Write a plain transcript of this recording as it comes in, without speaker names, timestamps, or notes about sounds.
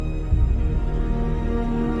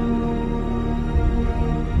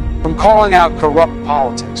calling out corrupt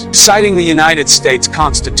politics, citing the United States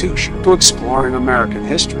Constitution, to exploring American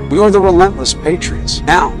history. We are the relentless patriots.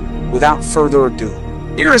 Now, without further ado,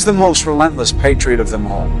 here is the most relentless patriot of them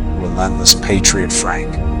all, Relentless Patriot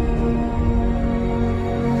Frank.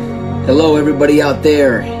 Hello, everybody out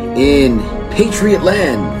there in Patriot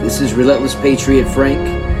Land. This is Relentless Patriot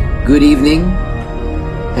Frank. Good evening.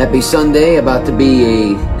 Happy Sunday. About to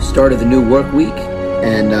be a start of the new work week.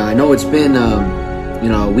 And I know it's been, a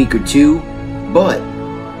week or two, but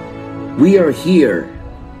we are here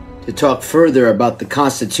to talk further about the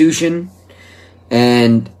Constitution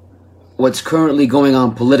and what's currently going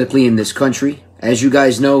on politically in this country. As you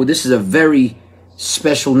guys know, this is a very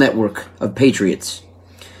special network of patriots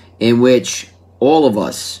in which all of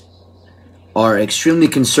us are extremely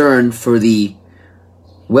concerned for the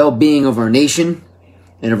well-being of our nation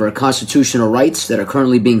and of our constitutional rights that are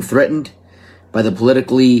currently being threatened by the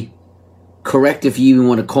politically correct, if you even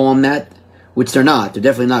want to call them that, which they're not. They're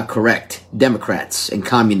definitely not correct. Democrats and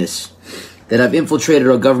communists that have infiltrated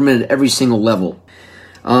our government at every single level.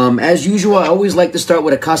 As usual, I always like to start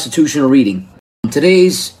with a constitutional reading.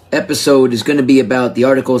 Today's episode is going to be about the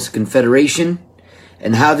Articles of Confederation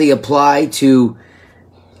and how they apply to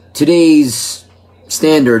today's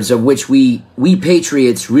standards, of which we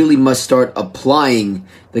patriots really must start applying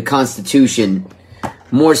the Constitution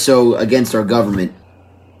more so against our government.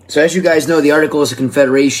 So as you guys know, the Articles of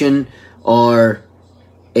Confederation are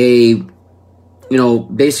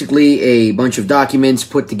basically a bunch of documents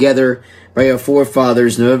put together by our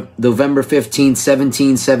forefathers November 15,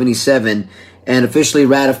 1777, and officially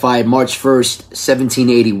ratified March 1st,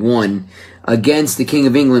 1781, against the King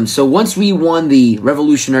of England. So once we won the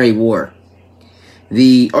Revolutionary War,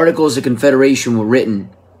 the Articles of Confederation were written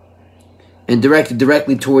and directed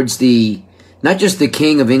directly towards not just the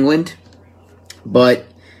King of England, but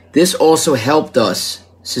this also helped us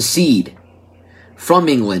secede from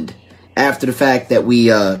England after the fact that we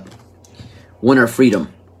won our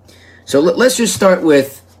freedom. So let's just start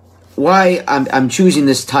with why I'm choosing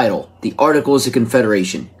this title, the Articles of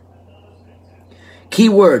Confederation.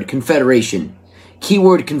 Keyword, Confederation.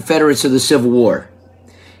 Keyword, Confederates of the Civil War.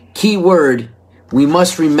 Keyword, we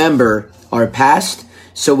must remember our past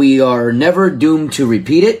so we are never doomed to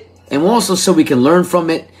repeat it, and also so we can learn from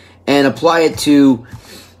it and apply it to,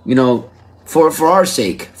 for our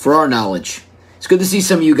sake, for our knowledge. It's good to see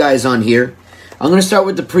some of you guys on here. I'm going to start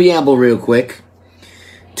with the preamble real quick.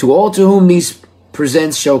 To all to whom these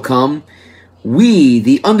presents shall come, we,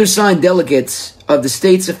 the undersigned delegates of the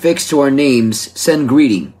states affixed to our names, send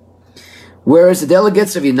greeting. Whereas the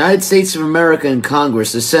delegates of the United States of America in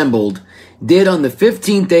Congress assembled did on the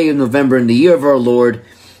 15th day of November in the year of our Lord,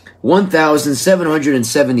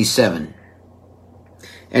 1777,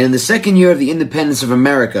 and in the second year of the independence of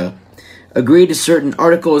America, agreed to certain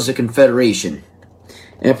Articles of Confederation,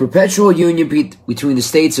 and a perpetual union between the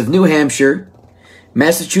states of New Hampshire,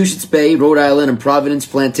 Massachusetts Bay, Rhode Island, and Providence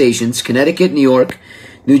Plantations, Connecticut, New York,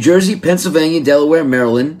 New Jersey, Pennsylvania, Delaware,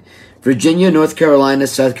 Maryland, Virginia, North Carolina,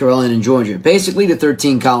 South Carolina, and Georgia. Basically, the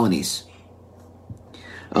 13 colonies.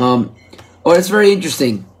 It's very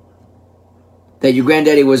interesting that your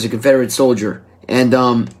granddaddy was a Confederate soldier. And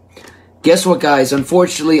guess what, guys?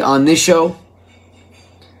 Unfortunately, on this show,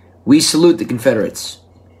 we salute the Confederates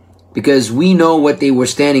because we know what they were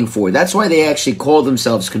standing for. That's why they actually called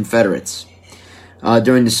themselves Confederates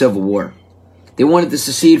during the Civil War. They wanted to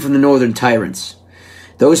secede from the Northern tyrants.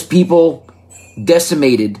 Those people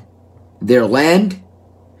decimated their land,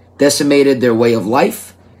 decimated their way of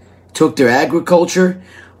life, took their agriculture,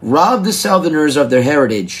 robbed the Southerners of their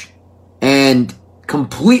heritage, and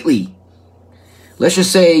completely, let's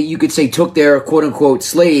just say, you could say, took their quote-unquote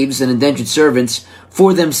slaves and indentured servants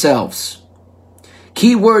for themselves.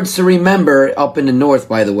 Key words to remember up in the north,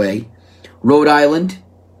 by the way: Rhode Island,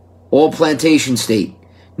 all plantation state.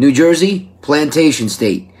 New Jersey, plantation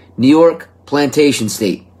state. New York, plantation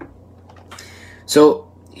state.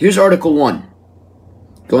 So, here's Article 1.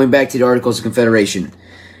 Going back to the Articles of Confederation.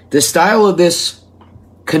 The style of this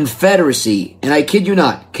Confederacy, and I kid you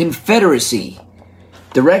not, Confederacy,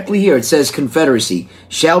 directly here it says Confederacy,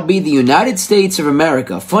 shall be the United States of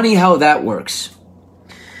America. Funny how that works.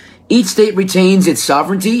 Each state retains its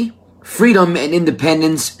sovereignty, freedom, and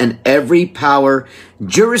independence, and every power,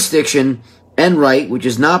 jurisdiction, and right which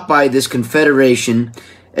is not by this Confederation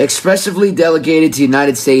expressively delegated to the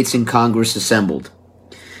United States in Congress assembled.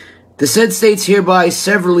 The said states hereby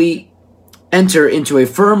severally enter into a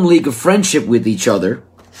firm league of friendship with each other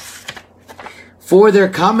for their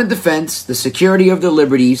common defense, the security of their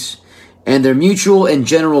liberties, and their mutual and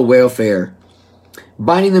general welfare,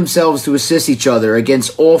 binding themselves to assist each other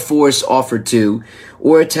against all force offered to,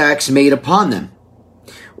 or attacks made upon them,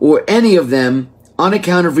 or any of them on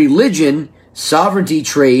account of religion, sovereignty,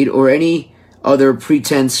 trade, or any other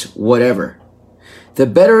pretense whatever. The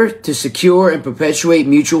better to secure and perpetuate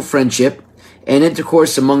mutual friendship and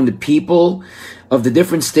intercourse among the people of the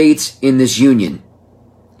different states in this union.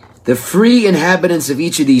 The free inhabitants of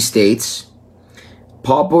each of these states,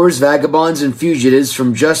 paupers, vagabonds, and fugitives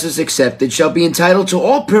from justice accepted, shall be entitled to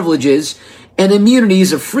all privileges and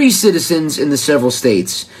immunities of free citizens in the several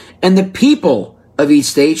states, and the people of each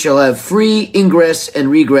state shall have free ingress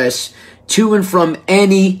and regress to and from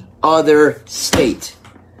any other state.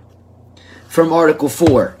 From Article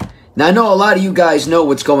 4. Now, I know a lot of you guys know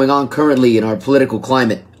what's going on currently in our political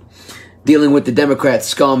climate, dealing with the Democrat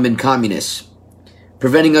scum and communists,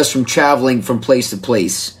 preventing us from traveling from place to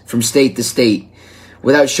place, from state to state,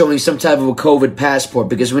 without showing some type of a COVID passport,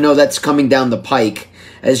 because we know that's coming down the pike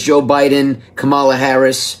as Joe Biden, Kamala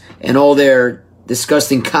Harris, and all their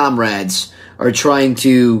disgusting comrades are trying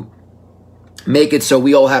to make it so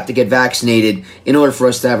we all have to get vaccinated in order for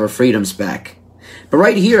us to have our freedoms back. But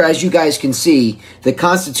right here, as you guys can see, the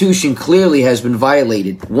Constitution clearly has been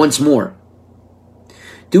violated once more.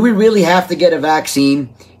 Do we really have to get a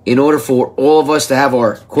vaccine in order for all of us to have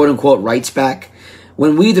our quote-unquote rights back,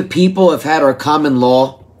 when we the people have had our common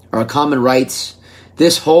law, our common rights,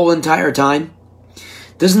 this whole entire time?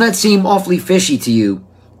 Doesn't that seem awfully fishy to you,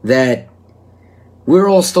 that we're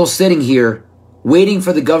all still sitting here waiting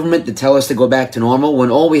for the government to tell us to go back to normal when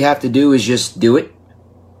all we have to do is just do it?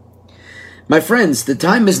 My friends, the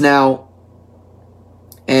time is now,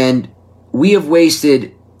 and we have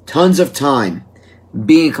wasted tons of time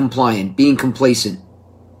being compliant, being complacent,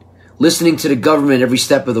 listening to the government every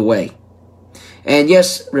step of the way. And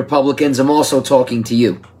yes, Republicans, I'm also talking to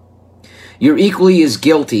you. You're equally as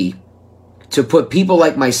guilty to put people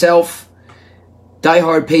like myself,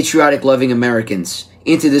 diehard patriotic loving Americans,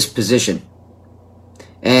 into this position.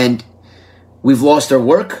 And we've lost our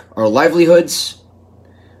work, our livelihoods,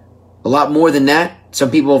 a lot more than that. Some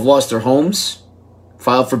people have lost their homes,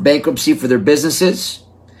 filed for bankruptcy for their businesses.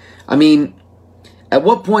 I mean, at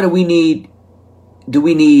what point do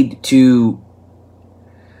we need to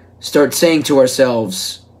start saying to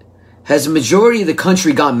ourselves, has the majority of the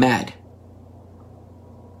country gone mad?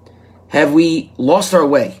 Have we lost our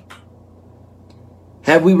way?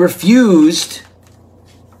 Have we refused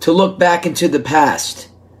to look back into the past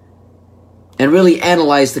and really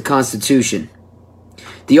analyze the Constitution?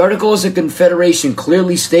 The Articles of Confederation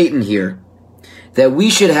clearly state in here that we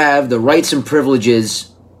should have the rights and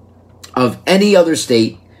privileges of any other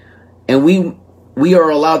state, and we are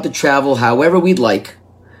allowed to travel however we'd like,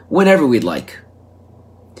 whenever we'd like.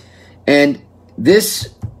 And this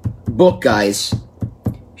book, guys,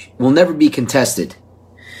 will never be contested.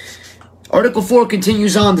 Article 4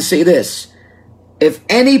 continues on to say this: if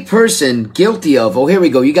any person guilty of, oh, here we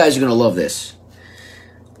go, you guys are going to love this,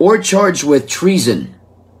 or charged with treason,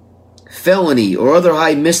 felony, or other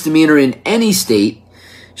high misdemeanor in any state,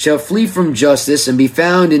 shall flee from justice and be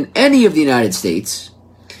found in any of the United States,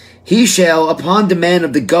 he shall, upon demand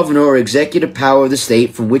of the governor or executive power of the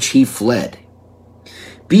state from which he fled,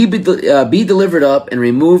 be delivered up and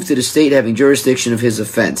removed to the state having jurisdiction of his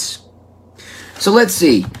offense. So let's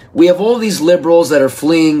see. We have all these liberals that are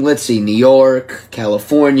fleeing, let's see, New York,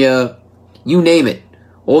 California, you name it.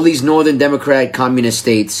 All these northern Democratic communist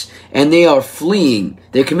states, and they are fleeing.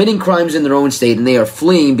 They're committing crimes in their own state, and they are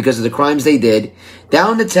fleeing because of the crimes they did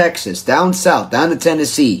down to Texas, down south, down to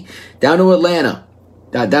Tennessee, down to Atlanta,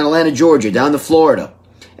 down to Atlanta, Georgia, down to Florida.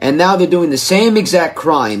 And now they're doing the same exact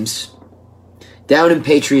crimes down in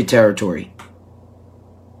Patriot territory.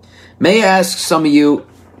 May I ask some of you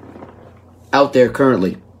out there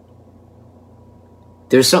currently,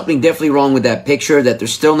 there's something definitely wrong with that picture, that they're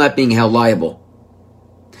still not being held liable.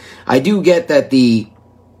 I do get that the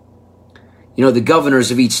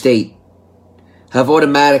governors of each state have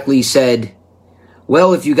automatically said,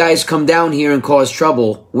 well, if you guys come down here and cause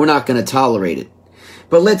trouble, we're not going to tolerate it.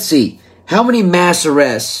 But let's see, how many mass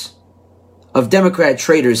arrests of Democrat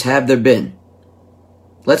traitors have there been?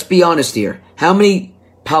 Let's be honest here. How many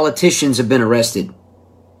politicians have been arrested?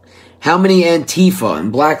 How many Antifa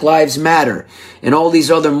and Black Lives Matter and all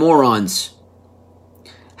these other morons?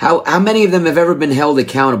 How many of them have ever been held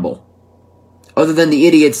accountable? Other than the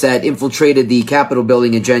idiots that infiltrated the Capitol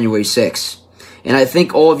building on January 6th. And I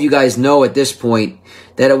think all of you guys know at this point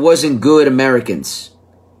that it wasn't good Americans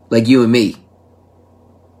like you and me.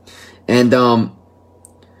 And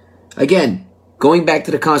again, going back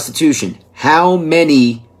to the Constitution, how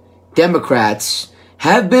many Democrats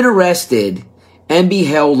have been arrested and be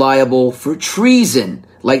held liable for treason,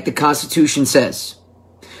 like the Constitution says,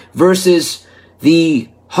 versus the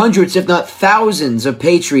hundreds, if not thousands, of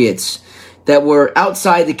patriots that were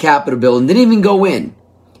outside the Capitol building, didn't even go in,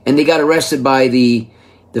 and they got arrested by the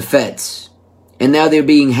feds. And now they're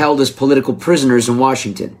being held as political prisoners in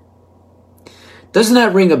Washington. Doesn't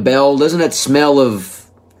that ring a bell? Doesn't that smell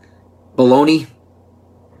of baloney?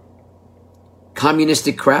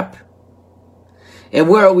 Communistic crap? And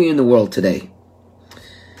where are we in the world today?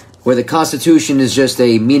 Where the Constitution is just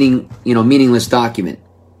a meaningless document.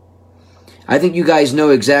 I think you guys know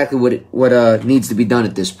exactly what needs to be done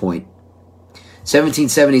at this point.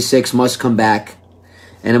 1776 must come back,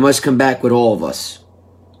 and it must come back with all of us.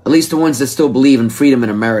 At least the ones that still believe in freedom in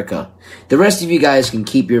America. The rest of you guys can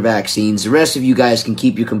keep your vaccines. The rest of you guys can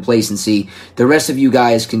keep your complacency. The rest of you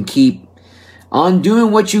guys can keep on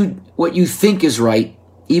doing what you think is right,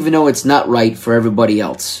 even though it's not right for everybody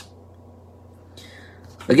else.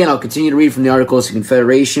 Again, I'll continue to read from the Articles of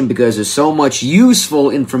Confederation because there's so much useful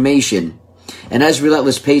information. And as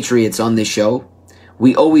relentless patriots on this show,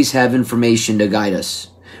 we always have information to guide us.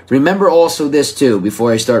 Remember also this too,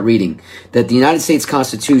 before I start reading, that the United States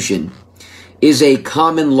Constitution is a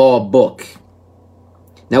common law book.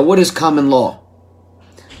 Now, what is common law?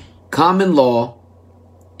 Common law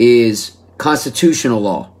is constitutional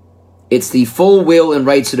law. It's the full will and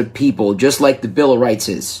rights of the people, just like the Bill of Rights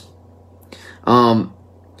is.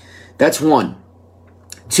 That's one.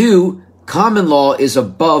 Two, common law is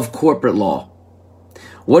above corporate law.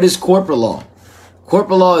 What is corporate law?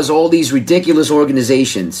 Corporate law is all these ridiculous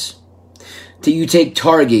organizations. You take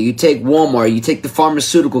Target, you take Walmart, you take the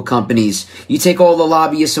pharmaceutical companies, you take all the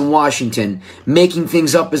lobbyists in Washington, making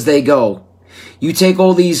things up as they go. You take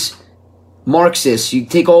all these Marxists, you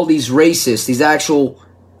take all these racists, these actual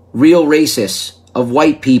real racists of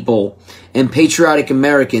white people and patriotic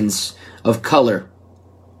Americans of color.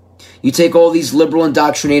 You take all these liberal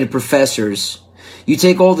indoctrinated professors. You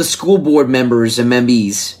take all the school board members and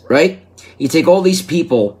MBs, right? You take all these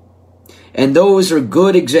people, and those are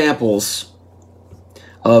good examples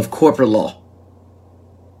of corporate law.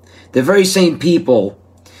 The very same people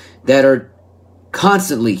that are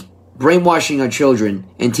constantly brainwashing our children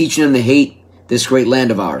and teaching them to hate this great land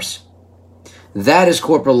of ours. That is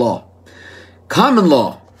corporate law. Common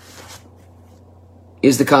law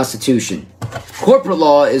is the Constitution. Corporate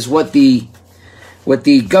law is what the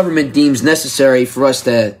government deems necessary for us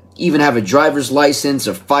to even have a driver's license,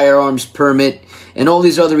 a firearms permit, and all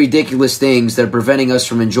these other ridiculous things that are preventing us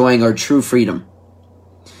from enjoying our true freedom.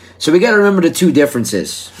 So we got to remember the two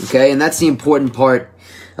differences, okay? And that's the important part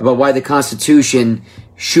about why the Constitution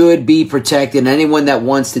should be protected. And anyone that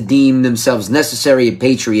wants to deem themselves necessary a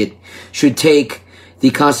patriot should take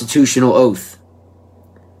the constitutional oath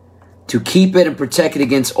to keep it and protect it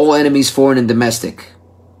against all enemies, foreign and domestic.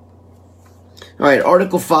 All right,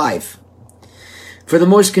 Article 5. For the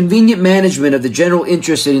most convenient management of the general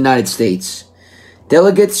interest of the United States,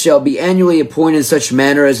 delegates shall be annually appointed in such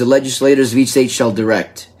manner as the legislators of each state shall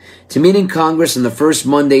direct, to meet in Congress on the first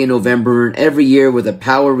Monday in November and every year with a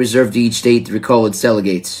power reserved to each state to recall its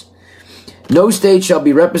delegates. No state shall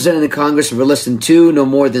be represented in Congress for less than 2, no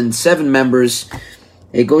more than 7 members.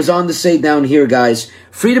 It goes on to say down here, guys,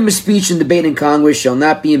 freedom of speech and debate in Congress shall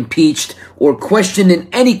not be impeached or questioned in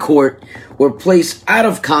any court or placed out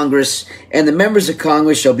of Congress, and the members of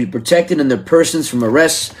Congress shall be protected in their persons from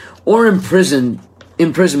arrests or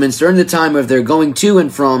imprisonments during the time of their going to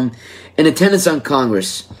and from and attendance on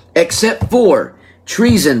Congress, except for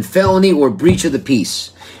treason, felony, or breach of the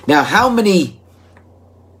peace. Now, how many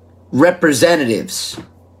representatives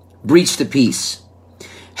breached the peace?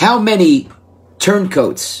 How many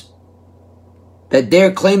turncoats that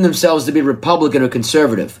dare claim themselves to be Republican or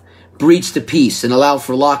conservative breached the peace and allowed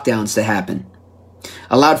for lockdowns to happen,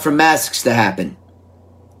 allowed for masks to happen?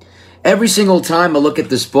 Every single time I look at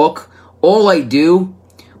this book, all I do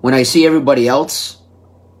when I see everybody else,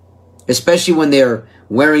 especially when they're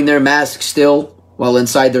wearing their mask still while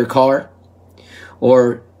inside their car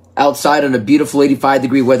or outside on a beautiful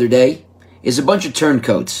 85-degree weather day, is a bunch of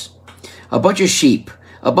turncoats, a bunch of sheep,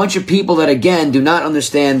 a bunch of people that, again, do not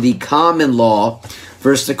understand the common law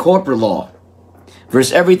versus the corporate law,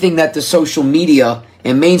 versus everything that the social media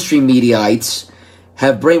and mainstream mediaites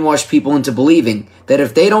have brainwashed people into believing, that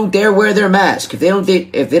if they don't dare wear their mask, if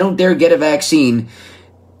they don't dare get a vaccine,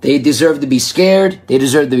 they deserve to be scared, they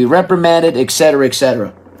deserve to be reprimanded, etc.,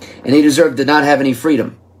 etc., and they deserve to not have any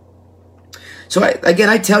freedom. So,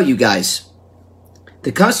 I tell you guys,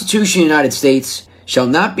 the Constitution of the United States shall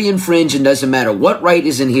not be infringed, and doesn't matter what right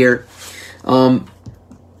is in here. The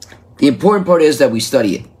important part is that we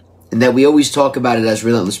study it, and that we always talk about it as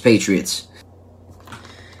relentless patriots.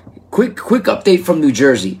 quick update from New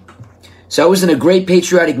Jersey. So I was in a great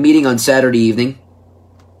patriotic meeting on Saturday evening.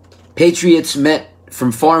 Patriots met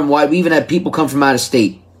from far and wide. We even had people come from out of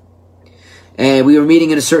state. And we were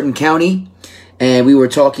meeting in a certain county, and we were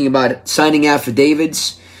talking about signing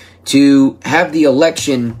affidavits to have the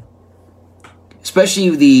election,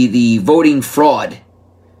 especially the voting fraud,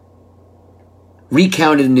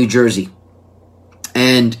 recounted in New Jersey.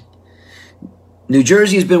 And New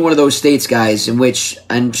Jersey has been one of those states, guys, in which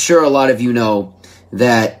I'm sure a lot of you know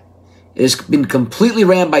that it has been completely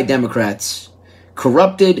ran by Democrats,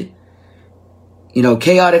 corrupted,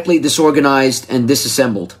 chaotically disorganized and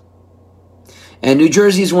disassembled. And New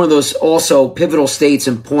Jersey is one of those also pivotal states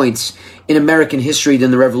and points in American history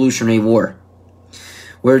during the Revolutionary War,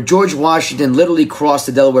 where George Washington literally crossed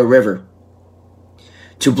the Delaware River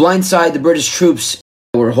to blindside the British troops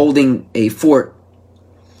that were holding a fort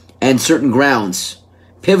and certain grounds,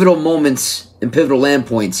 pivotal moments and pivotal land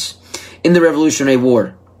points in the Revolutionary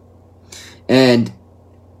War. And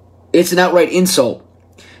it's an outright insult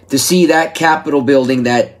to see that Capitol building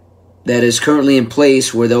that is currently in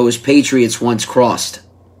place where those patriots once crossed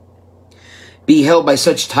be held by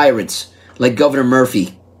such tyrants like Governor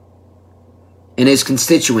Murphy and his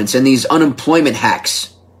constituents and these unemployment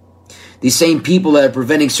hacks. These same people that are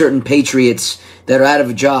preventing certain patriots that are out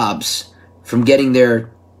of jobs from getting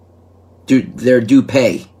their due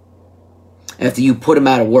pay after you put them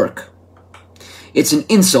out of work. It's an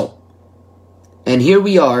insult. And here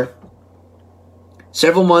we are,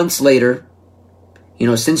 several months later,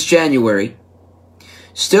 since January,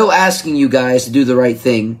 still asking you guys to do the right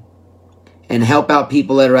thing and help out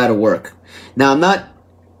people that are out of work. Now, I'm not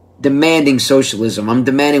demanding socialism. I'm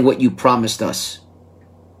demanding what you promised us.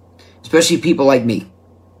 Especially people like me.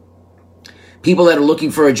 People that are looking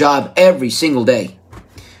for a job every single day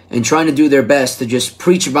and trying to do their best to just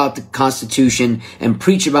preach about the Constitution and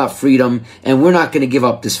preach about freedom, and we're not going to give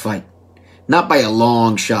up this fight. Not by a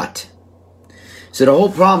long shot. So the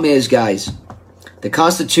whole problem is, guys, the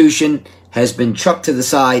Constitution has been chucked to the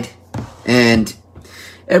side, and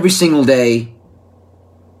every single day,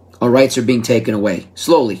 our rights are being taken away,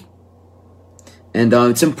 slowly. And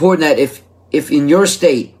it's important that if in your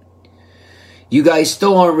state, you guys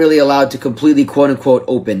still aren't really allowed to completely, quote-unquote,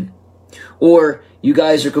 open, or you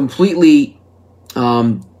guys are completely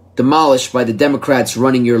demolished by the Democrats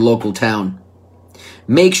running your local town,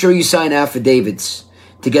 make sure you sign affidavits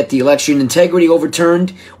to get the election integrity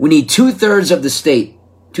overturned. We need 2/3 of the state,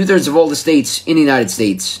 2/3 of all the states in the United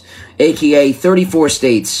States, aka 34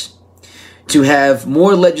 states, to have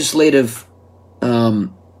more legislative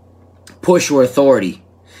push or authority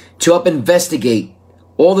to up investigate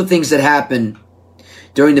all the things that happened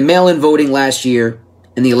during the mail-in voting last year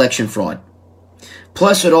and the election fraud.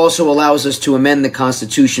 Plus, it also allows us to amend the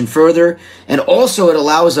Constitution further, and also it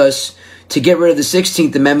allows us to get rid of the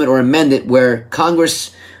 16th Amendment or amend it where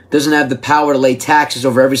Congress doesn't have the power to lay taxes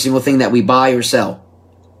over every single thing that we buy or sell.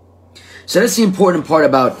 So that's the important part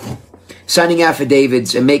about signing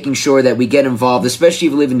affidavits and making sure that we get involved, especially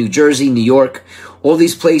if you live in New Jersey, New York, all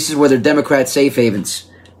these places where they're Democrat safe havens.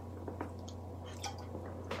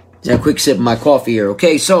 Just a quick sip of my coffee here.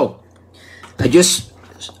 Okay, so I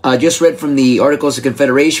just read from the Articles of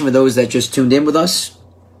Confederation for those that just tuned in with us.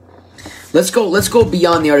 Let's go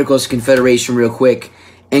beyond the Articles of Confederation real quick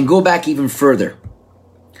and go back even further.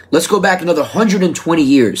 Let's go back another 120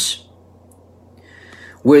 years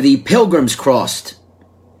where the Pilgrims crossed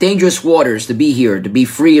dangerous waters to be here, to be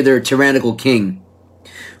free of their tyrannical king,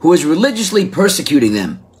 who was religiously persecuting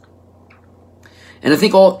them. And I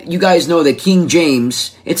think all you guys know that King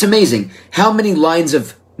James, it's amazing how many lines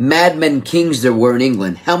of madmen kings there were in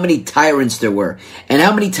England, how many tyrants there were, and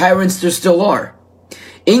how many tyrants there still are.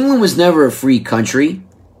 England was never a free country.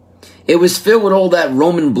 It was filled with all that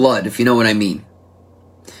Roman blood, if you know what I mean.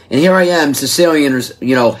 And here I am, Sicilian,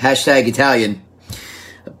 hashtag Italian,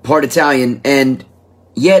 part Italian, and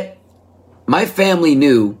yet my family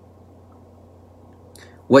knew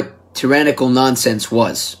what tyrannical nonsense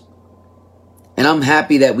was. And I'm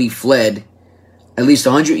happy that we fled at least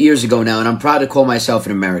 100 years ago now, and I'm proud to call myself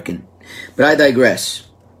an American. But I digress.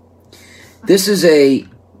 This is a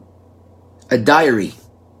diary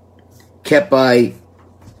kept by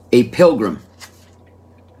a pilgrim.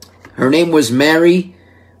 Her name was Mary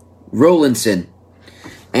Rowlandson.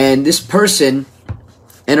 And this person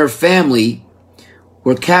and her family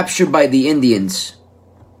were captured by the Indians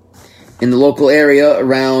in the local area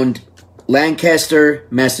around Lancaster,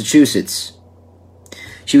 Massachusetts.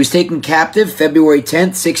 She was taken captive February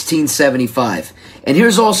 10th, 1675. And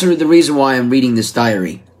here's also the reason why I'm reading this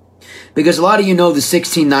diary. Because a lot of you know the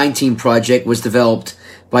 1619 Project was developed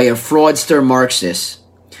by a fraudster Marxist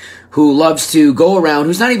who loves to go around,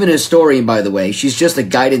 who's not even a historian, by the way. She's just a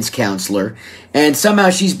guidance counselor. And somehow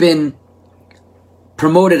she's been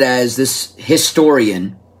promoted as this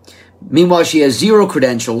historian. Meanwhile, she has zero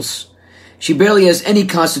credentials. She barely has any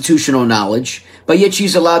constitutional knowledge, but yet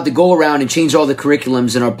she's allowed to go around and change all the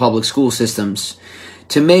curriculums in our public school systems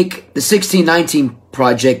to make the 1619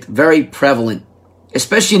 Project very prevalent,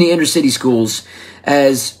 especially in the inner city schools,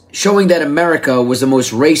 as showing that America was the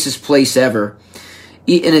most racist place ever.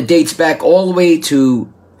 And it dates back all the way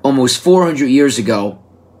to almost 400 years ago,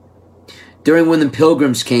 during when the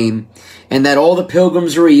Pilgrims came, and that all the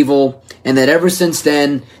Pilgrims were evil, and that ever since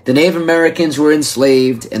then, the Native Americans were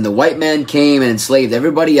enslaved, and the white man came and enslaved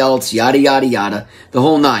everybody else, yada, yada, yada, the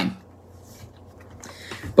whole nine.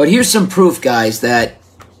 But here's some proof, guys, that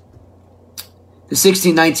the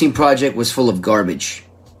 1619 Project was full of garbage.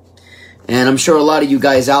 And I'm sure a lot of you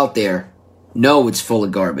guys out there know it's full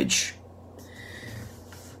of garbage.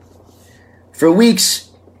 For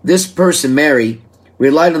weeks, this person, Mary,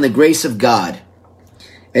 relied on the grace of God,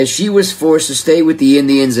 as she was forced to stay with the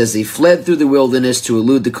Indians as they fled through the wilderness to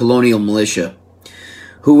elude the colonial militia,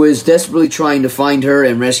 who was desperately trying to find her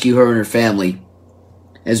and rescue her and her family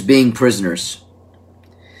as being prisoners.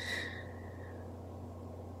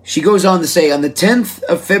 She goes on to say, on the 10th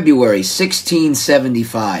of February,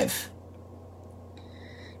 1675,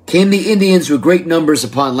 came the Indians with great numbers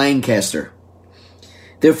upon Lancaster.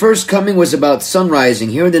 Their first coming was about sunrising.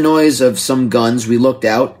 Hearing the noise of some guns, we looked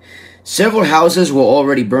out. Several houses were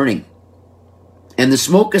already burning, and the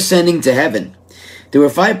smoke ascending to heaven. There were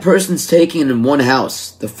 5 persons taken in one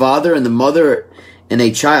house, the father and the mother and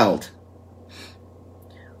a child.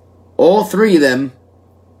 All 3 of them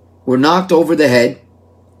were knocked over the head,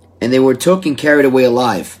 and they were took and carried away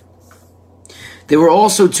alive. There were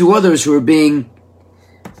also 2 others who were being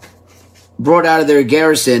brought out of their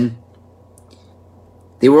garrison.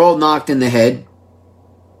 They were all knocked in the head.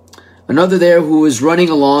 Another there who was running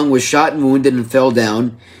along was shot and wounded and fell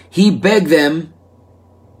down. He begged them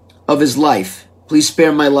of his life. Please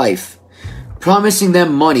spare my life. Promising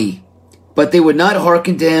them money. But they would not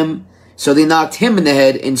hearken to him. So they knocked him in the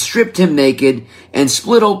head and stripped him naked and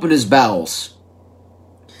split open his bowels.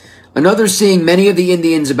 Another, seeing many of the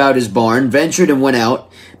Indians about his barn, ventured and went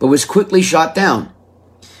out, but was quickly shot down.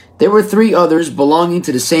 There were 3 others belonging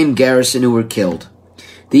to the same garrison who were killed.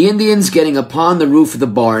 The Indians, getting upon the roof of the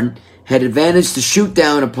barn, had advantage to shoot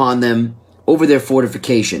down upon them over their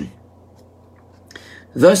fortification.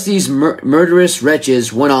 Thus these murderous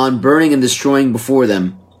wretches went on burning and destroying before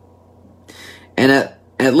them. And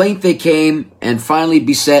at length they came and finally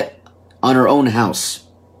beset on her own house.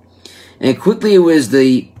 And quickly it was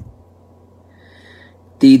the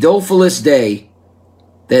dolefullest day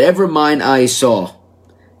that ever mine eyes saw.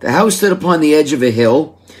 The house stood upon the edge of a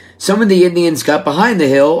hill. Some of the Indians got behind the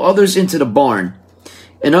hill, others into the barn,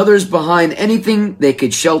 and others behind anything they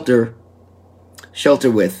could shelter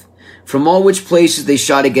with, from all which places they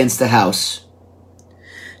shot against the house,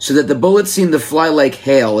 so that the bullets seemed to fly like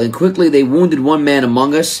hail, and quickly they wounded one man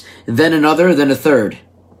among us, then another, then a third.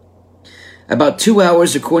 About 2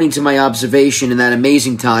 hours, according to my observation in that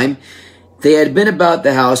amazing time, they had been about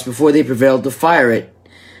the house before they prevailed to fire it,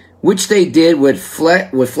 which they did with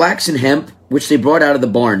flax and hemp, which they brought out of the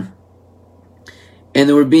barn. And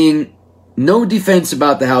there were being no defense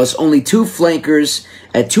about the house, only 2 flankers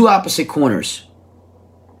at 2 opposite corners,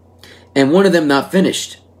 and one of them not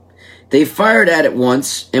finished. They fired at it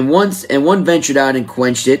once, and one ventured out and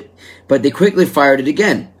quenched it, but they quickly fired it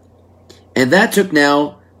again. And that took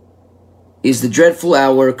now is the dreadful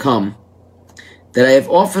hour come, that I have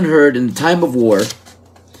often heard in the time of war,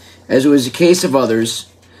 as it was the case of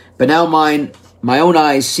others, but now my own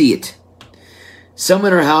eyes see it. Some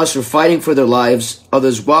in our house were fighting for their lives,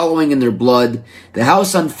 others wallowing in their blood, the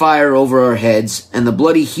house on fire over our heads, and the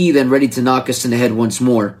bloody heathen ready to knock us in the head once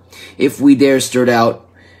more, if we dare stirred out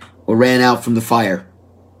or ran out from the fire.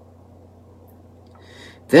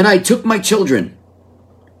 Then I took my children,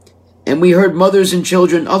 and we heard mothers and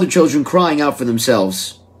children, other children crying out for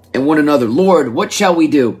themselves, and one another, Lord, what shall we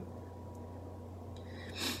do?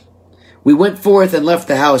 We went forth and left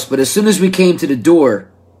the house, but as soon as we came to the door,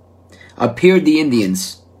 appeared the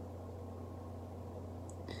Indians.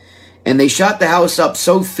 And they shot the house up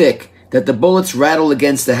so thick that the bullets rattled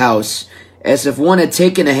against the house, as if one had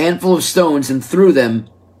taken a handful of stones and threw them.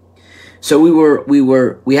 So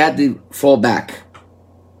we had to fall back.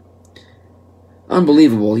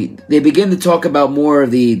 Unbelievable. They begin to talk about more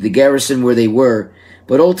of the garrison where they were,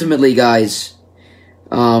 but ultimately, guys,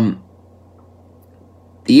 the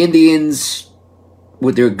Indians,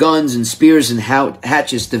 with their guns and spears and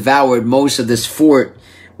hatchets, devoured most of this fort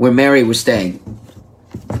where Mary was staying.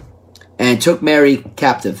 and took Mary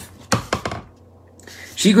captive.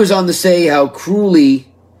 She goes on to say how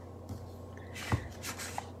cruelly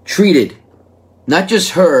treated, not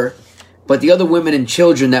just her, but the other women and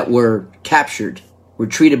children that were captured were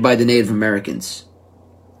treated by the Native Americans.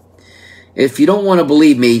 If you don't want to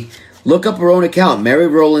believe me, look up her own account, Mary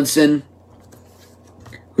Rowlandson,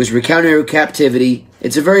 who's recounting her captivity.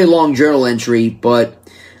 It's a very long journal entry, but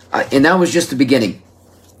and that was just the beginning.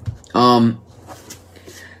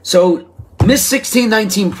 So Miss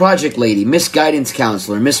 1619 Project Lady, Miss Guidance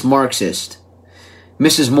Counselor, Miss Marxist,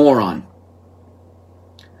 Mrs. Moron.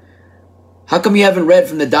 How come you haven't read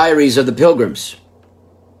from the diaries of the Pilgrims?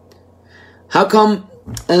 How come,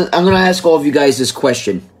 and I'm going to ask all of you guys this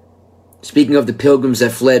question. Speaking of the Pilgrims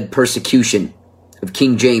that fled persecution of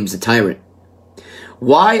King James the tyrant.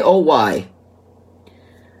 Why, oh why,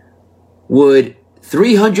 would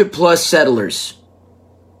 300 plus settlers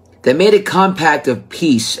that made a compact of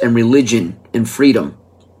peace and religion and freedom,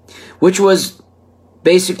 which was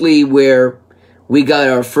basically where we got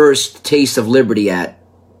our first taste of liberty at.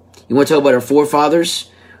 You want to talk about our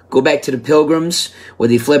forefathers? Go back to the Pilgrims, where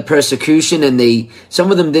they fled persecution, and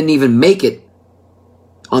some of them didn't even make it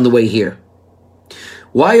on the way here.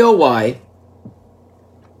 Why, oh why,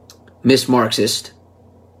 Miss Marxist,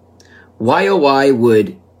 why, oh why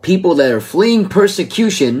would people that are fleeing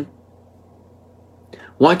persecution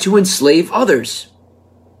want to enslave others?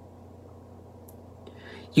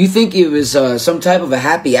 You think it was some type of a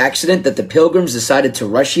happy accident that the Pilgrims decided to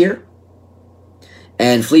rush here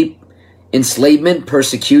and flee enslavement,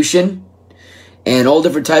 persecution, and all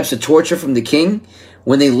different types of torture from the king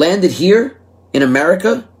when they landed here in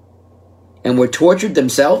America and were tortured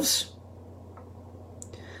themselves?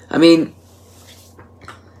 I mean,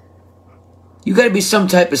 you got to be some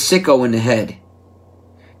type of sicko in the head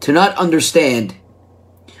to not understand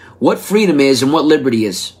what freedom is and what liberty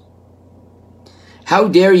is. How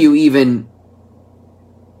dare you even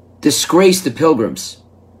disgrace the Pilgrims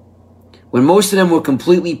when most of them were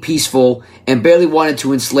completely peaceful and barely wanted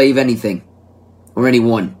to enslave anything or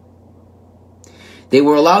anyone. They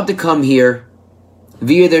were allowed to come here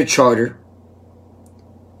via their charter,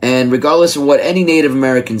 and regardless of what any Native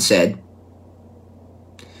American said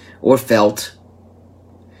or felt,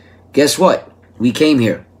 guess what? We came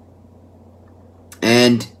here.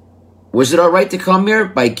 And was it all right to come here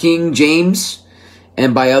by King James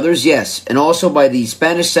and by others? Yes. And also by the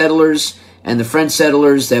Spanish settlers and the French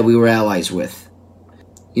settlers that we were allies with.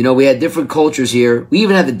 You know, we had different cultures here. We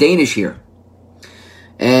even had the Danish here.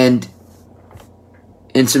 And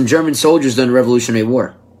some German soldiers during the Revolutionary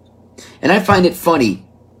War. And I find it funny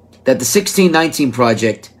that the 1619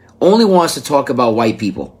 Project only wants to talk about white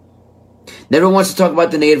people. Never wants to talk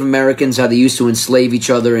about the Native Americans, how they used to enslave each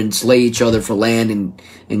other and slay each other for land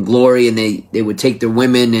and glory, and they would take their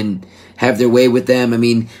women and have their way with them. I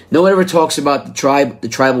mean, no one ever talks about the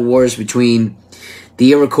tribal wars between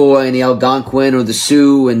the Iroquois and the Algonquin, or the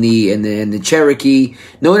Sioux and the Cherokee.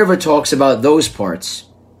 No one ever talks about those parts.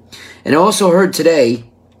 And I also heard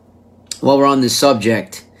today, while we're on this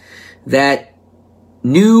subject, that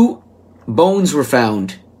new bones were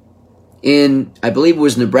found in, I believe it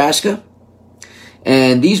was Nebraska,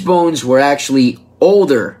 and these bones were actually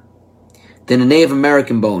older than the Native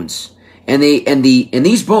American bones. And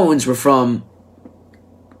these bones were from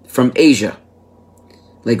Asia,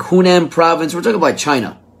 like Hunan province. We're talking about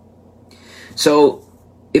China. So,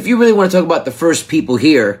 if you really want to talk about the first people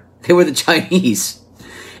here, they were the Chinese.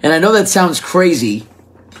 And I know that sounds crazy,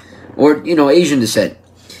 or Asian descent.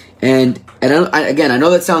 And I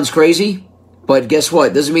know that sounds crazy, but guess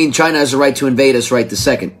what? It doesn't mean China has the right to invade us right this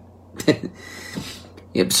second.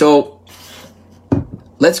 Yep. So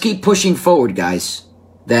let's keep pushing forward, guys.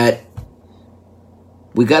 That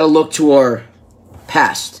we got to look to our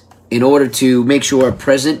past in order to make sure our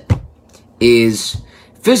present is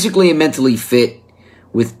physically and mentally fit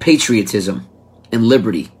with patriotism and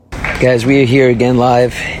liberty. Guys, we are here again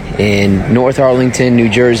live in North Arlington, New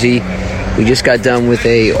Jersey. We just got done with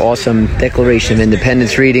a awesome Declaration of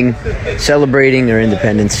Independence reading, celebrating our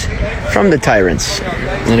independence from the tyrants.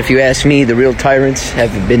 And if you ask me, the real tyrants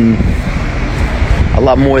have been a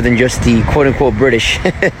lot more than just the quote-unquote British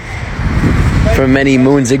from many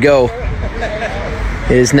moons ago.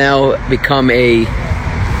 It has now become a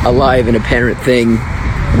alive and apparent thing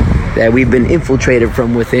that we've been infiltrated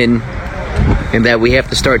from within, and that we have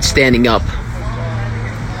to start standing up.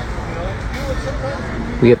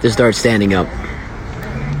 We have to start standing up.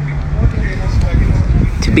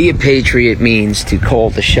 To be a patriot means to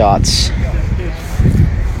call the shots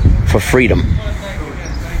for freedom.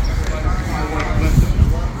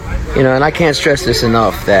 And I can't stress this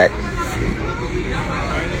enough, that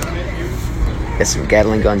Got some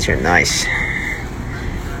Gatling guns here. Nice.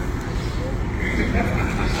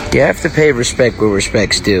 You have to pay respect where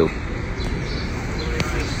respect's due.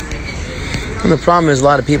 And the problem is a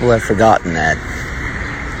lot of people have forgotten that.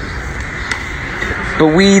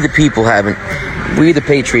 But we, the people, haven't. We, the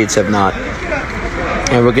patriots, have not.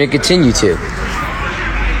 And we're going to continue to.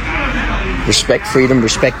 Respect freedom,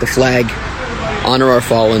 respect the flag, honor our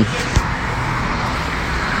fallen.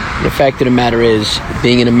 The fact of the matter is,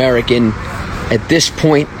 being an American at this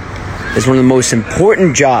point is one of the most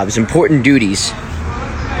important jobs, important duties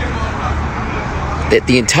that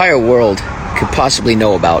the entire world could possibly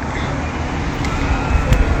know about.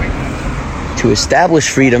 To establish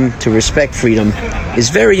freedom, to respect freedom, is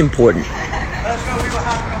very important.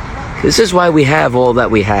 This is why we have all that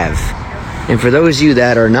we have. And for those of you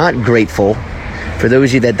that are not grateful, for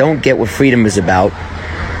those of you that don't get what freedom is about,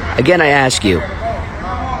 again, I ask you,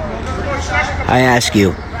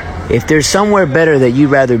 if there's somewhere better that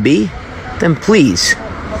you'd rather be, then please,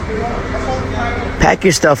 pack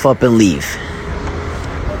your stuff up and leave.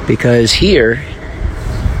 Because here,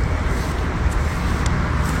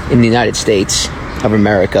 in the United States of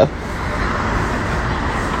America,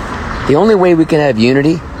 the only way we can have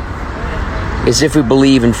unity is if we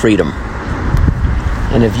believe in freedom.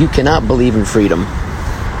 And if you cannot believe in freedom,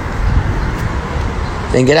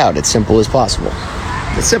 then get out. It's simple as possible.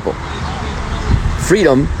 It's simple.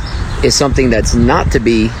 Freedom is something that's not to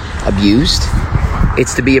be abused.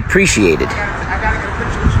 It's to be appreciated.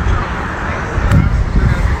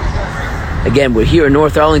 Again, we're here in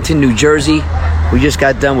North Arlington, New Jersey. We just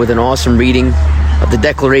got done with an awesome reading of the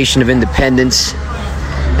Declaration of Independence.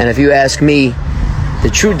 And if you ask me, the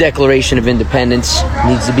true Declaration of Independence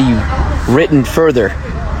needs to be written further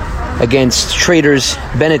against traitors,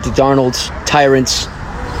 Benedict Arnolds, tyrants,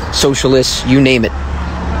 socialists, you name it.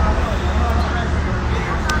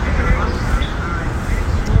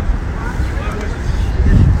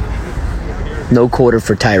 No quarter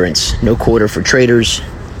for tyrants, no quarter for traitors.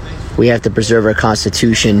 We have to preserve our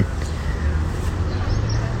Constitution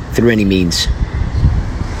through any means.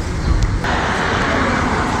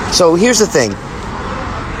 So here's the thing.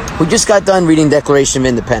 We just got done reading Declaration of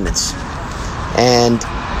Independence. And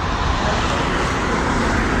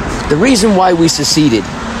the reason why we seceded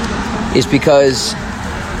is because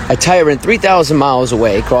a tyrant 3,000 miles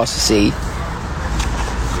away across the sea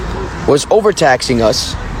was overtaxing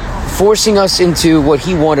us, forcing us into what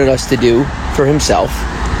he wanted us to do for himself,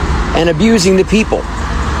 and abusing the people,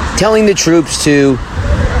 telling the troops to,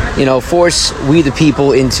 force we the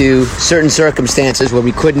people into certain circumstances where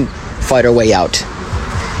we couldn't fight our way out.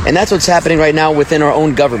 And that's what's happening right now within our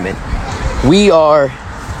own government. We are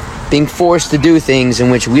being forced to do things in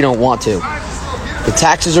which we don't want to. The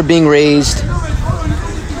taxes are being raised,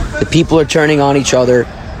 the people are turning on each other,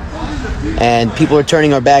 and people are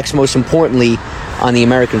turning our backs, most importantly, on the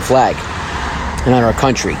American flag and on our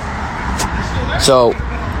country. So,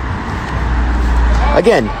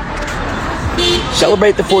 again,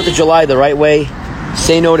 celebrate the 4th of July the right way.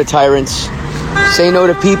 Say no to tyrants. Say no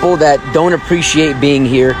to people that don't appreciate being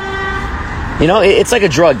here. It's like a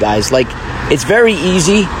drug, guys. Like, it's very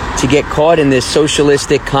easy to get caught in this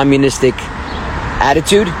socialistic, communistic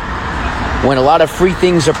attitude when a lot of free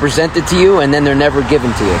things are presented to you and then they're never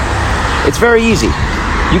given to you. It's very easy.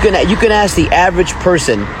 You can ask the average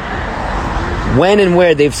person when and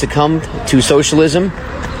where they've succumbed to socialism,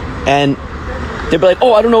 and they'll be like,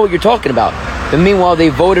 oh, I don't know what you're talking about. But meanwhile, they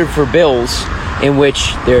voted for bills in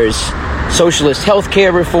which there's socialist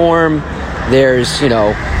healthcare reform, there's,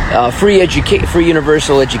 free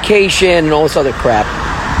universal education, and all this other crap.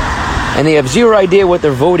 And they have zero idea what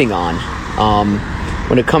they're voting on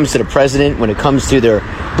when it comes to the president, when it comes to their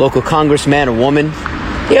local congressman or woman.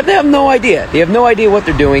 They have no idea. They have no idea what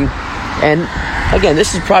they're doing. And again,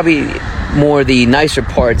 this is probably more the nicer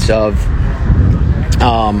parts of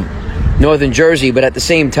northern Jersey, but at the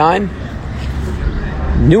same time,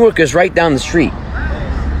 Newark is right down the street.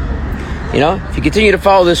 If you continue to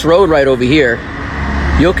follow this road right over here,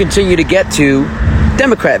 you'll continue to get to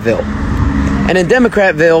Democratville. And in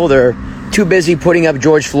Democratville, they're too busy putting up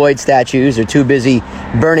George Floyd statues. They're too busy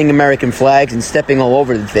burning American flags and stepping all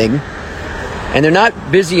over the thing. And they're not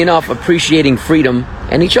busy enough appreciating freedom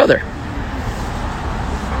and each other.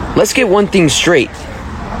 Let's get one thing straight.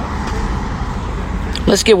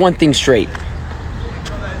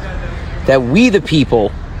 That we, the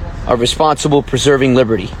people, are responsible preserving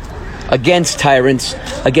liberty against tyrants,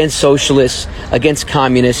 against socialists, against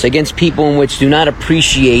communists, against people in which do not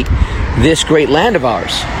appreciate this great land of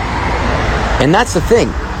ours. And that's the thing.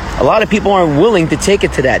 A lot of people aren't willing to take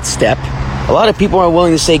it to that step. A lot of people aren't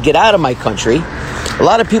willing to say, get out of my country. A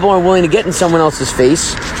lot of people are willing to get in someone else's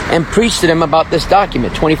face and preach to them about this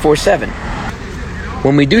document 24/7.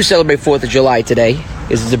 When we do celebrate 4th of July today,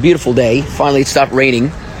 because it's a beautiful day, finally it stopped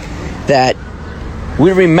raining, that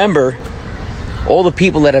we remember all the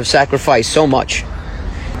people that have sacrificed so much.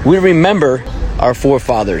 We remember our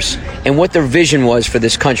forefathers and what their vision was for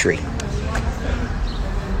this country.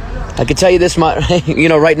 I can tell you this,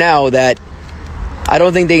 right now, that I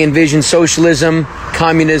don't think they envision socialism,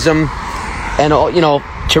 communism, and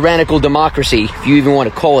tyrannical democracy, if you even want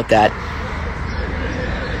to call it that,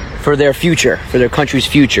 for their future, for their country's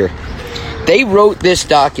future. They wrote this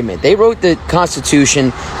document. They wrote the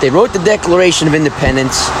Constitution. They wrote the Declaration of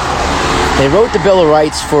Independence. They wrote the Bill of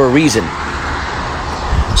Rights for a reason.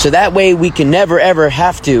 So that way we can never ever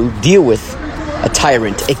have to deal with a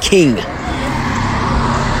tyrant, a king,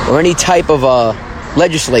 or any type of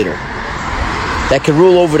legislator that could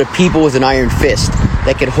rule over the people with an iron fist,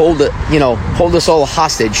 that could hold us all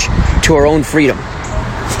hostage to our own freedom.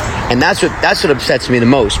 And that's what upsets me the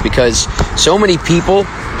most, because so many people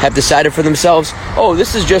have decided for themselves, oh,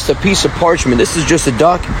 this is just a piece of parchment, this is just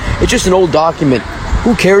it's just an old document,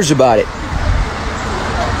 who cares about it?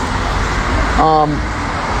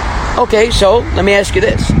 Okay, so let me ask you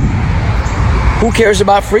this. Who cares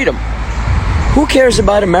about freedom? Who cares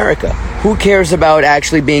about America? Who cares about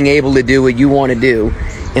actually being able to do what you want to do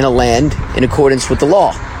in a land in accordance with the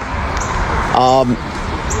law?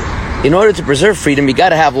 In order to preserve freedom, you got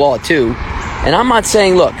to have law too. And I'm not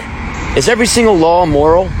saying, look, is every single law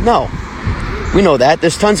moral? No. We know that.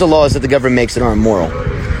 There's tons of laws that the government makes that aren't moral,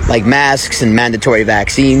 like masks and mandatory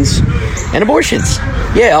vaccines and abortions.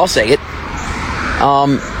 Yeah, I'll say it.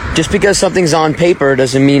 Just because something's on paper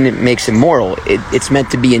doesn't mean it makes it moral. It's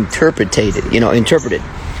meant to be interpreted.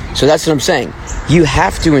 So that's what I'm saying. You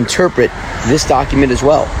have to interpret this document as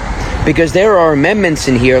well, because there are amendments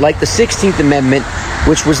in here, like the 16th Amendment,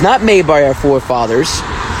 which was not made by our forefathers.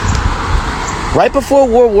 Right before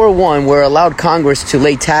World War I, where allowed Congress to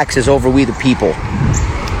lay taxes over we the people.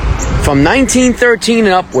 From 1913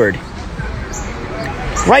 and upward.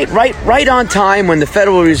 Right on time when the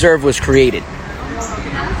Federal Reserve was created.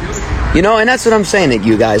 And that's what I'm saying to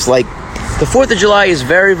you guys. Like, the 4th of July is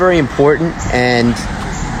very, very important, and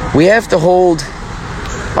we have to hold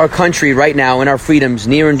our country right now and our freedoms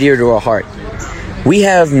near and dear to our heart. We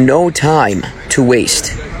have no time to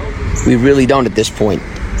waste. We really don't at this point.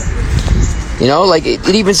 Like it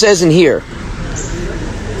even says in here.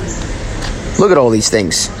 Look at all these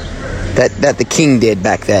things that the king did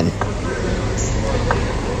back then.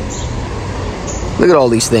 Look at all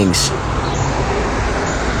these things.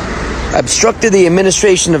 Obstructed the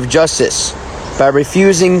administration of justice by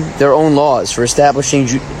refusing their own laws for establishing,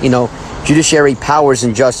 judiciary powers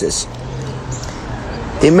and justice.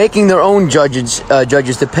 They're making their own judges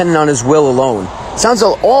dependent on his will alone. Sounds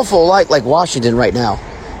an awful lot like Washington right now.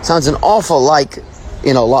 Sounds an awful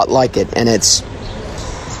lot like it, and it's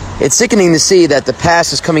sickening to see that the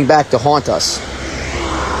past is coming back to haunt us.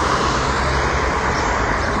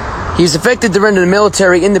 He's affected to render the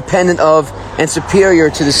military independent of and superior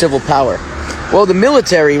to the civil power. Well, the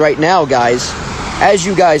military right now, guys, as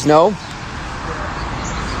you guys know,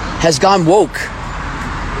 has gone woke.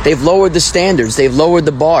 They've lowered the standards. They've lowered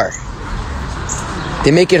the bar.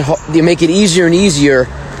 They make it easier and easier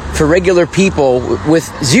for regular people with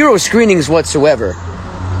zero screenings whatsoever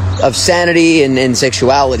of sanity and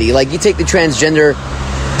sexuality. Like, you take the transgender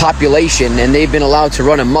population, and they've been allowed to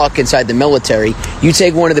run amok inside the military. You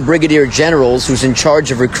take one of the brigadier generals who's in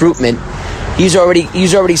charge of recruitment. He's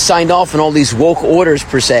already signed off on all these woke orders,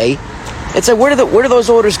 per se. It's like, where do those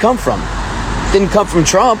orders come from? It didn't come from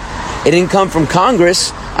Trump. It didn't come from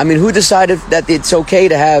Congress. I mean, who decided that it's okay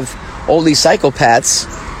to have all these psychopaths,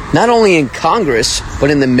 not only in Congress,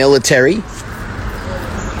 but in the military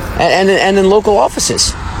and in local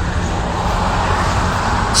offices?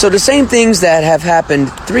 So the same things that have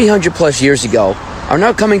happened 300 plus years ago are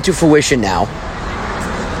now coming to fruition now.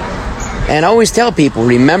 And I always tell people,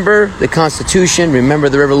 remember the Constitution, remember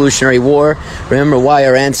the Revolutionary War, remember why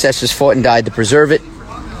our ancestors fought and died to preserve it.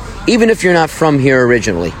 Even if you're not from here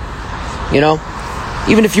originally,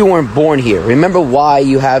 even if you weren't born here, remember why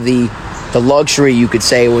you have the luxury, you could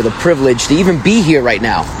say, or the privilege to even be here right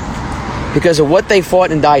now, because of what they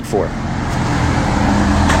fought and died for.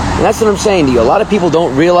 And that's what I'm saying to you. A lot of people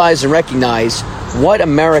don't realize and recognize what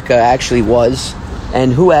America actually was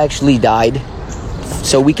and who actually died,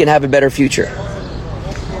 so we can have a better future.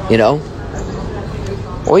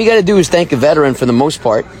 All you got to do is thank a veteran for the most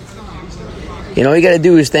part. All you got to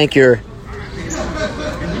do is thank your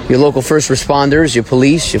local first responders, your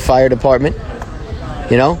police, your fire department,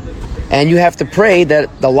 and you have to pray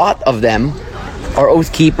that the lot of them are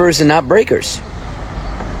oath keepers and not breakers.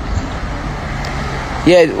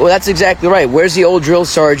 Yeah, well, that's exactly right. Where's the old drill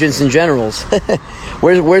sergeants and generals?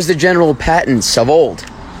 Where's the General Pattons of old?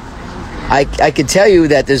 I could tell you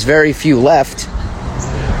that there's very few left.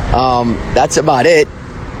 That's about it.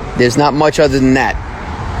 There's not much other than that.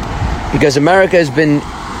 Because America has been,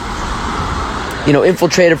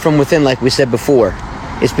 infiltrated from within, like we said before.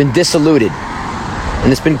 It's been dissoluded.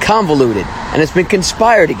 And it's been convoluted. And it's been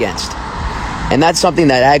conspired against. And that's something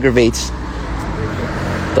that aggravates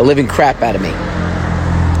the living crap out of me.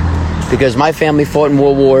 Because my family fought in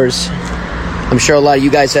world wars. I'm sure a lot of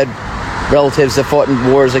you guys had relatives that fought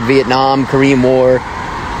in wars like Vietnam, Korean War,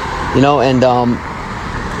 and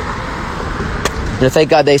thank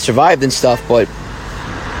God they survived and stuff, but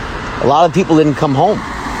a lot of people didn't come home.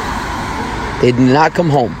 They did not come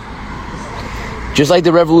home. Just like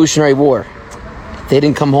the Revolutionary War, they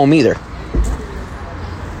didn't come home either.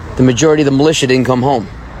 The majority of the militia didn't come home.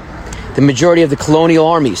 The majority of the colonial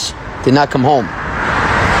armies did not come home.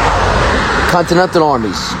 Continental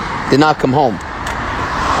armies did not come home.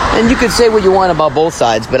 And you could say what you want about both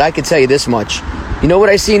sides, but I could tell you this much. You know what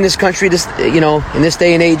I see in this country, in this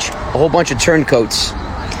day and age? A whole bunch of turncoats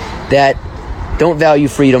that don't value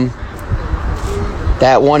freedom,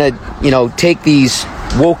 that want to, take these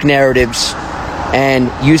woke narratives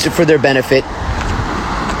and use it for their benefit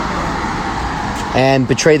and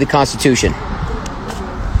betray the Constitution.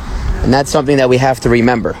 And that's something that we have to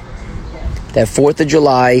remember. That 4th of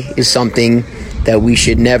July is something that we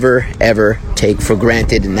should never, ever take for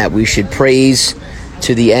granted, and that we should praise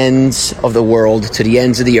to the ends of the world, to the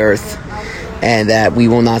ends of the earth, and that we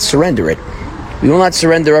will not surrender it. We will not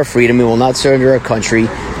surrender our freedom. We will not surrender our country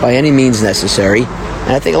by any means necessary.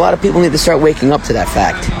 And I think a lot of people need to start waking up to that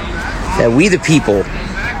fact, that we the people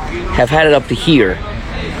have had it up to here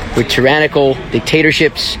with tyrannical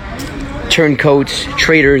dictatorships, turncoats,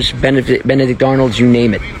 traitors, Benedict Arnolds, you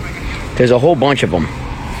name it. There's a whole bunch of them.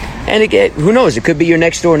 And again, who knows? It could be your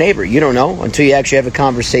next door neighbor. You don't know until you actually have a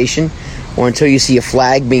conversation, or until you see a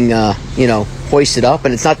flag being, hoisted up,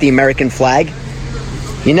 and it's not the American flag.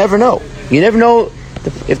 You never know. You never know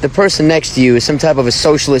if the person next to you is some type of a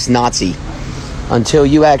socialist Nazi until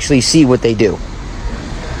you actually see what they do.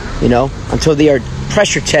 Until they are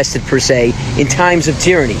pressure tested, per se, in times of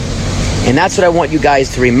tyranny. And that's what I want you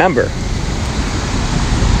guys to remember.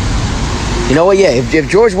 You know what? Yeah, if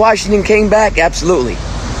George Washington came back, absolutely.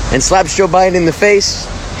 And slaps Joe Biden in the face,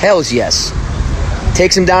 hells yes.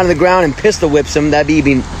 Takes him down to the ground and pistol whips him, that'd be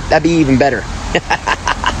even better.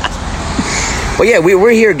 But yeah,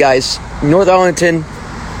 we're here, guys. North Arlington,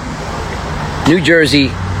 New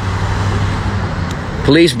Jersey,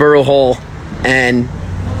 Police Borough Hall, and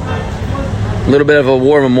a little bit of a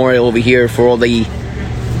war memorial over here for all the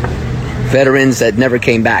veterans that never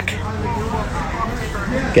came back.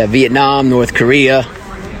 Got Vietnam, North Korea.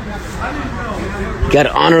 Got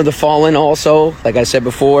to honor the fallen also. Like I said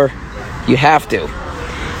before, you have to.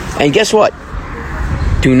 And guess what?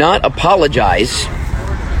 Do not apologize.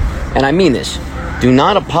 And I mean this. Do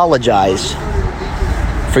not apologize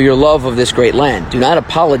for your love of this great land. Do not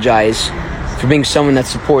apologize for being someone that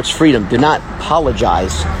supports freedom. Do not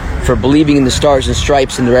apologize for believing in the stars and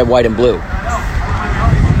stripes and the red, white, and blue.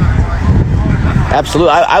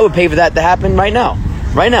 Absolutely. I would pay for that to happen right now.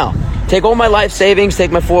 Right now. Take all my life savings,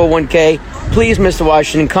 take my 401k. Please, Mr.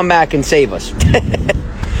 Washington, come back and save us.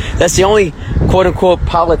 That's the only quote-unquote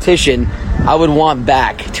politician I would want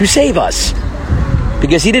back to save us.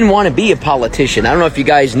 Because he didn't want to be a politician. I don't know if you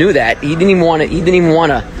guys knew that. He didn't even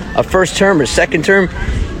want a first term or second term.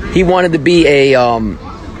 He wanted to be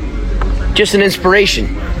just an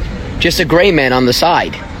inspiration. Just a gray man on the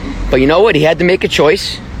side. But you know what? He had to make a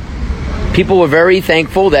choice. People were very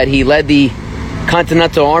thankful that he led the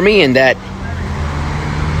Continental Army and that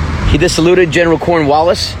he dissolute General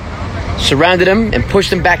Cornwallis, surrounded him, and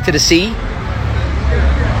pushed him back to the sea.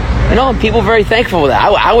 People were very thankful for that.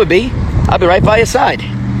 I would be. I'd be right by his side.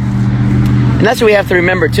 And that's what we have to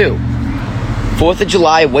remember, too. 4th of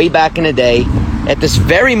July, way back in the day, at this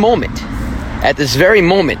very moment,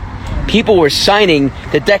 people were signing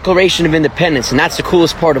the Declaration of Independence, and that's the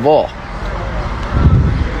coolest part of all.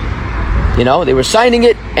 They were signing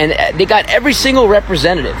it, and they got every single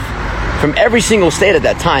representative from every single state at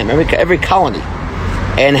that time, every colony,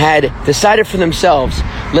 and had decided for themselves,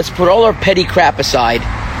 let's put all our petty crap aside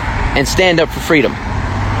and stand up for freedom.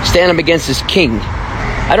 Stand up against this king.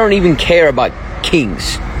 I don't even care about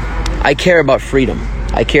kings. I care about freedom.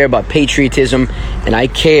 I care about patriotism, and I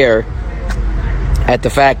care at the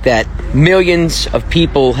fact that millions of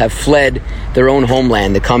people have fled their own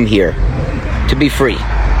homeland to come here to be free.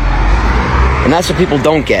 And that's what people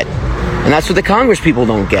don't get. And that's what the Congress people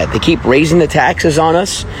don't get. They keep raising the taxes on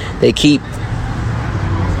us. They keep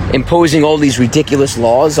imposing all these ridiculous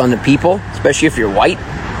laws on the people, especially if you're white,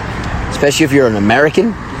 especially if you're an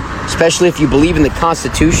American, especially if you believe in the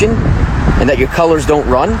Constitution and that your colors don't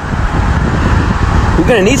run. We're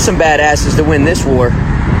going to need some badasses to win this war.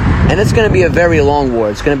 And it's going to be a very long war.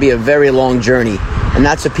 It's going to be a very long journey. And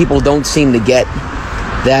that's what people don't seem to get.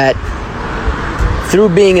 That through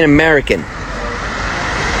being an American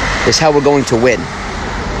is how we're going to win.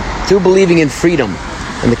 Through believing in freedom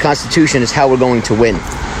and the Constitution is how we're going to win.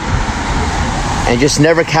 And just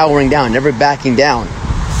never cowering down, never backing down.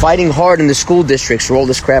 Fighting hard in the school districts where all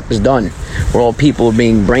this crap is done. Where all people are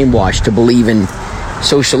being brainwashed to believe in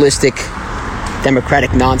socialistic,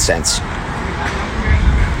 democratic nonsense.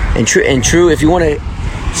 And true, if you want to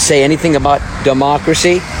say anything about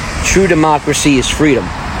democracy, true democracy is freedom.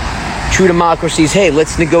 True democracy is, hey,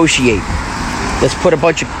 let's negotiate. Let's put a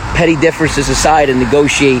bunch of petty differences aside and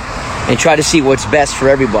negotiate and try to see what's best for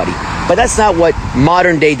everybody. But that's not what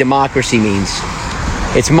modern day democracy means.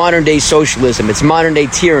 It's modern day socialism. It's modern day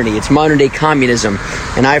tyranny. It's modern day communism.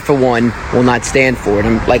 And I, for one, will not stand for it.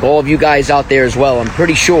 I'm like all of you guys out there as well. I'm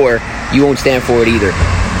pretty sure you won't stand for it either.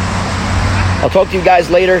 I'll talk to you guys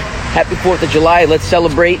later. Happy 4th of July. Let's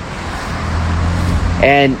celebrate.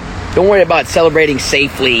 And don't worry about celebrating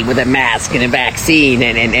safely with a mask and a vaccine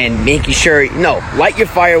and making sure. No, light your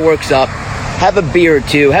fireworks up. Have a beer or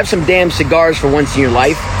two. Have some damn cigars for once in your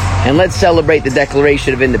life. And let's celebrate the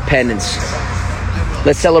Declaration of Independence.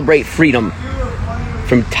 Let's celebrate freedom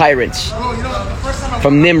from tyrants,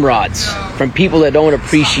 from nimrods, from people that don't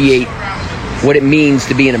appreciate what it means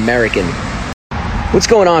to be an American. What's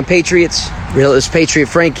going on, Patriots? Realist Patriot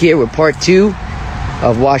Frank here with part 2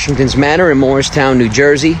 of Washington's Manor in Morristown, New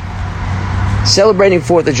Jersey. Celebrating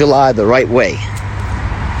 4th of July the right way.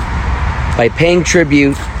 By paying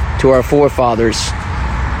tribute to our forefathers.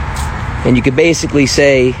 And you could basically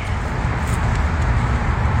say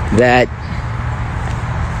that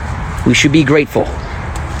we should be grateful.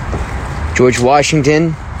 George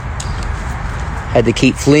Washington had to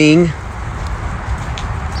keep fleeing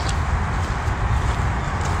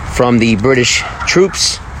from the British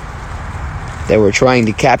troops that were trying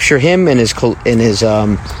to capture him and his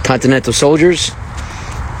continental soldiers.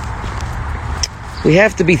 We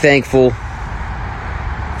have to be thankful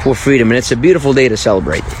for freedom, and it's a beautiful day to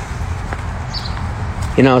celebrate.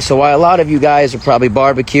 You know, so while a lot of you guys are probably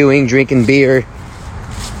barbecuing, drinking beer,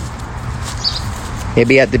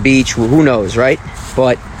 maybe at the beach, who knows, right?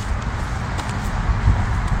 But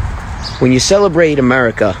when you celebrate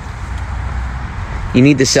America, you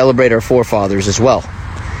need to celebrate our forefathers as well.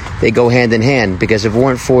 They go hand in hand, because if it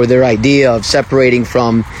weren't for their idea of separating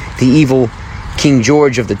from the evil King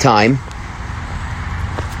George of the time,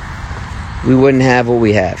 we wouldn't have what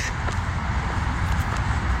we have.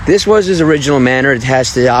 This was his original manor. It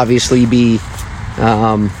has to obviously be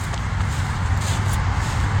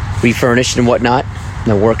refurnished and whatnot.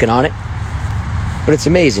 They're working on it. But it's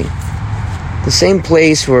amazing. The same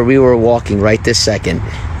place where we were walking right this second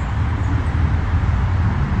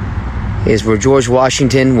is where George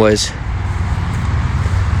Washington was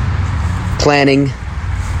planning,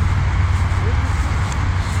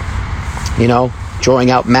 drawing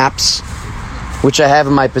out maps, which I have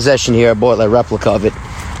in my possession here. I bought a replica of it.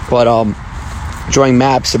 But drawing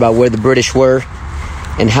maps about where the British were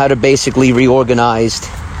and how to basically reorganize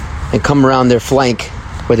and come around their flank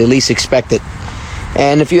where they least expect it.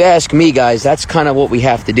 And if you ask me, guys, that's kind of what we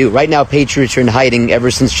have to do. Right now, patriots are in hiding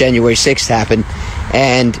ever since January 6th happened.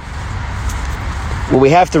 And what we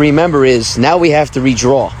have to remember is now we have to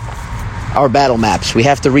redraw our battle maps. We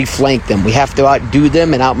have to reflank them. We have to outdo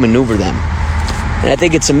them and outmaneuver them. And I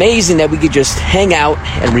think it's amazing that we could just hang out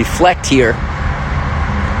and reflect here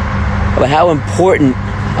about how important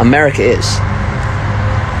America is.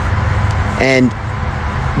 And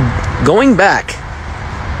going back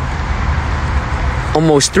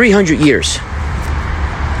almost 300 years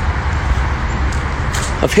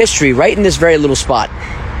of history right in this very little spot.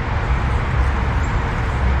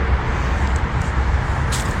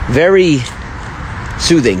 Very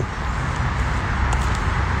soothing.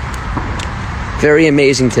 Very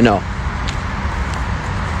amazing to know.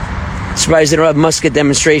 Surprised they don't have musket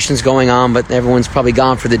demonstrations going on, but everyone's probably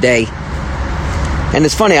gone for the day. And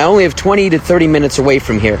it's funny, I only have 20 to 30 minutes away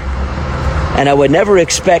from here. And I would never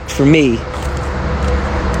expect for me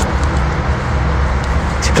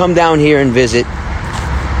to come down here and visit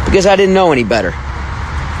because I didn't know any better.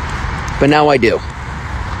 But now I do.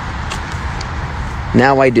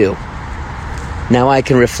 Now I do. Now I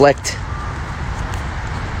can reflect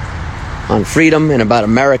on freedom and about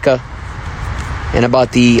America and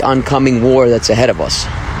about the oncoming war that's ahead of us.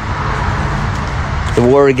 The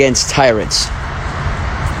war against tyrants.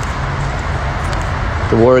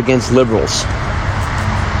 The war against liberals.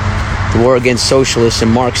 The war against socialists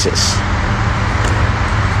and Marxists.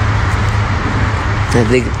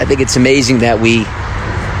 I think it's amazing that we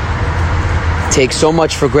take so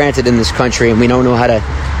much for granted in this country, and we don't know how to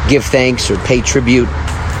give thanks or pay tribute.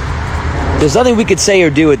 There's nothing we could say or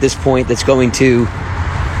do at this point that's going to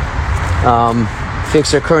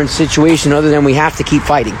fix our current situation other than we have to keep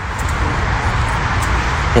fighting.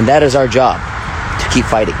 And that is our job, to keep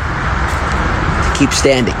fighting, to keep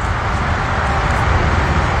standing.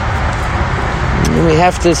 And we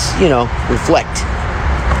have to, reflect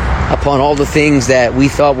upon all the things that we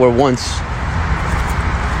thought were once,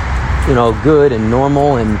 good and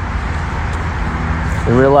normal, and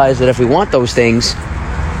realize that if we want those things,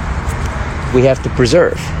 we have to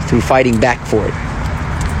preserve through fighting back for it,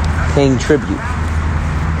 paying tribute.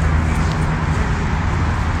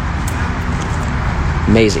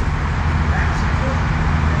 Amazing.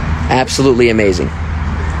 Absolutely amazing.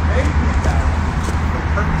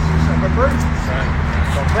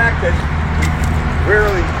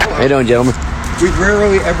 How you doing, gentlemen? We've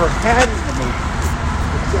rarely ever had an emotion,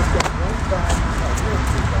 except that one time.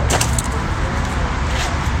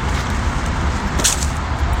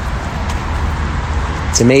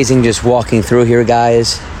 It's amazing just walking through here,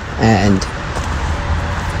 guys, and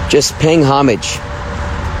just paying homage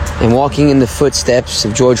and walking in the footsteps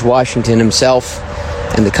of George Washington himself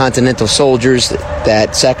and the Continental soldiers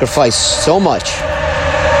that sacrificed so much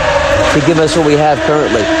to give us what we have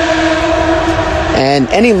currently. And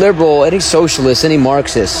any liberal, any socialist, any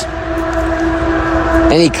Marxist,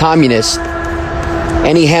 any communist,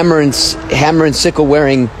 any hammer and sickle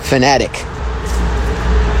wearing fanatic,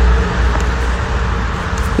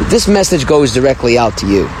 this message goes directly out to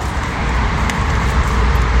you.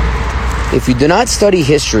 If you do not study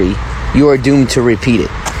history, you are doomed to repeat it.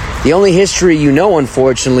 The only history you know,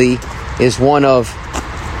 unfortunately, is one of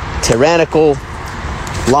tyrannical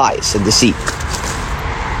lies and deceit.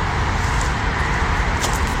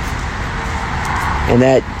 And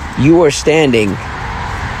that you are standing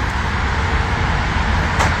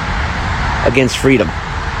against freedom.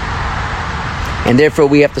 And therefore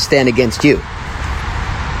we have to stand against you.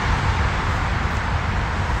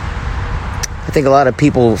 I think a lot of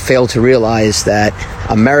people fail to realize that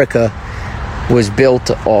America was built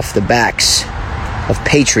off the backs of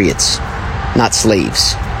patriots, not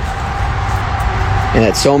slaves. And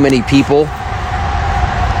that so many people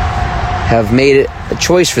have made it a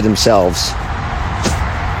choice for themselves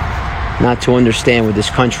not to understand what this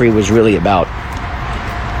country was really about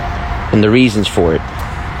and the reasons for it.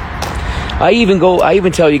 I even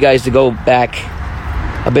tell you guys to go back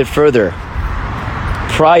a bit further,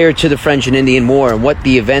 prior to the French and Indian War, and what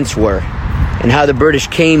the events were, and how the British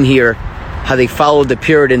came here, how they followed the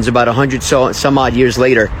Puritans about 100 some odd years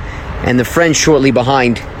later, and the French shortly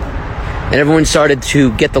behind, and everyone started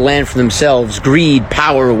to get the land for themselves, greed,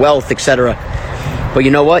 power, wealth, etc. But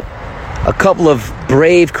you know what? A couple of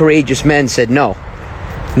brave, courageous men said no.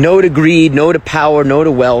 No to greed, no to power, no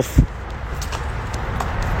to wealth.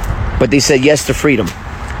 But they said yes to freedom.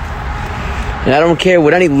 And I don't care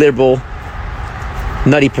what any liberal,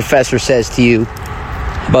 nutty professor says to you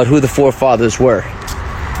about who the forefathers were.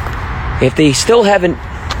 If they still haven't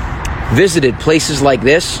visited places like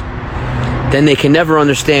this, then they can never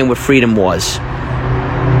understand what freedom was,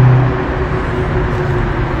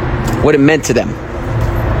 what it meant to them.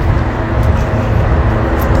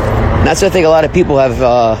 And that's what I think a lot of people have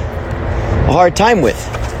a hard time with.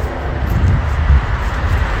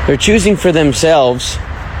 They're choosing for themselves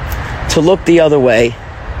to look the other way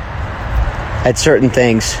at certain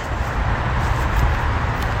things,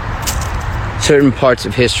 certain parts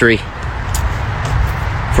of history.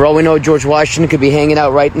 For all we know, George Washington could be hanging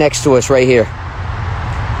out right next to us right here.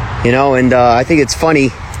 And I think it's funny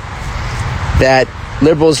that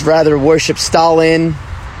liberals rather worship Stalin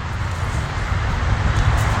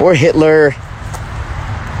or Hitler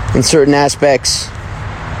in certain aspects,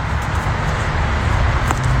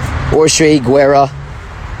 or Che Guevara,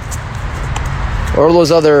 or all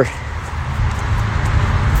those other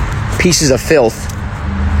pieces of filth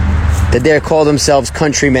that dare call themselves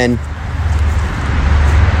countrymen,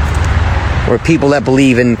 or people that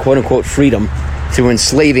believe in quote-unquote freedom through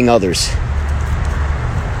enslaving others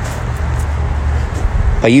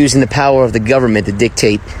by using the power of the government to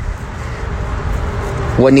dictate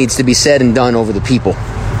what needs to be said and done over the people.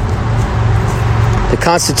 The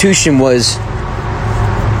Constitution was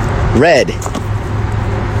read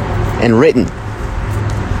and written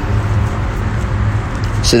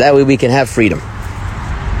so that way we can have freedom.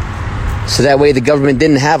 So that way the government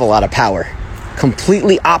didn't have a lot of power.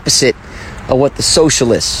 Completely opposite of what the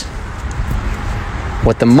socialists,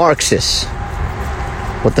 what the Marxists,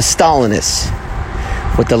 what the Stalinists,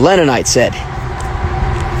 what the Leninites said.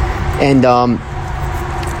 And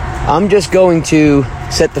I'm just going to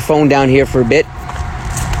set the phone down here for a bit.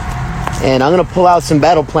 And I'm going to pull out some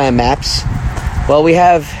battle plan maps while we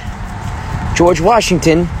have George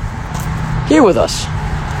Washington here with us.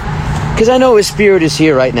 Because I know his spirit is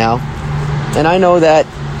here right now. And I know that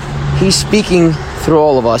he's speaking through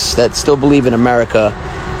all of us that still believe in America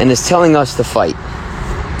and is telling us to fight.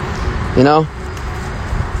 You know?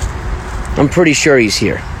 I'm pretty sure he's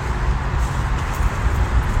here.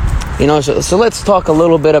 You know, so let's talk a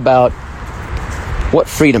little bit about what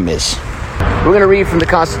freedom is. We're going to read from the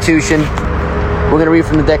Constitution. We're going to read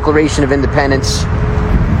from the Declaration of Independence.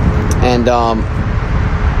 And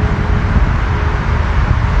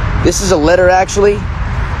this is a letter, actually,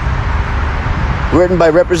 written by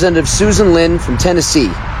Representative Susan Lynn from Tennessee,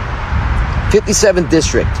 57th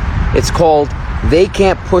District. It's called, "They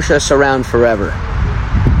Can't Push Us Around Forever."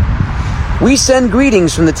 We send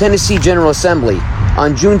greetings from the Tennessee General Assembly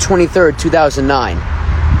on June 23, 2009.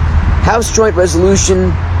 House Joint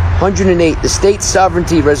Resolution 108, the State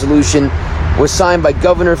Sovereignty Resolution, was signed by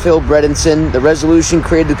Governor Phil Bredesen. The resolution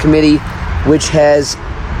created a committee which has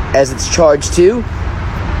as its charge to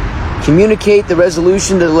communicate the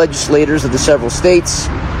resolution to the legislators of the several states,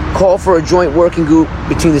 call for a joint working group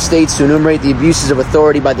between the states to enumerate the abuses of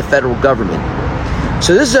authority by the federal government.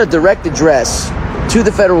 So this is a direct address to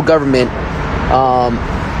the federal government.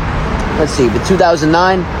 Let's see, the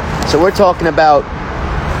 2009. So we're talking about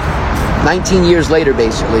 19 years later,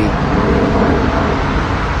 basically.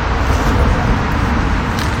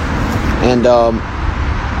 And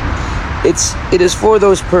it is for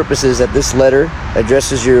those purposes that this letter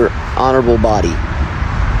addresses your honorable body.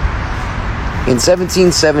 In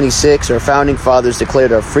 1776, our founding fathers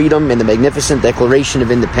declared our freedom in the magnificent Declaration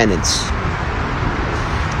of Independence,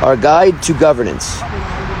 our guide to governance.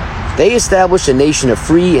 They established a nation of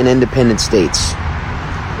free and independent states,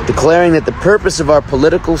 declaring that the purpose of our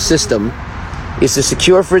political system is to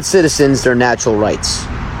secure for its citizens their natural rights.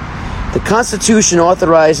 The Constitution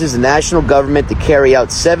authorizes the national government to carry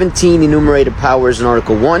out 17 enumerated powers in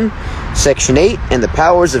Article 1, Section 8, and the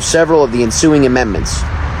powers of several of the ensuing amendments.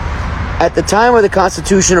 At the time of the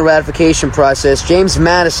constitutional ratification process, James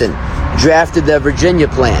Madison drafted the Virginia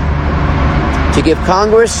Plan to give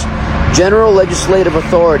Congress general legislative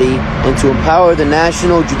authority and to empower the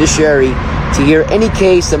national judiciary to hear any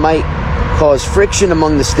case that might cause friction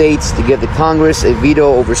among the states, to give the Congress a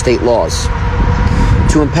veto over state laws,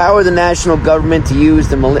 to empower the national government to use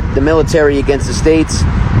the military against the states,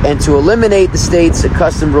 and to eliminate the states'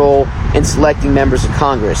 accustomed role in selecting members of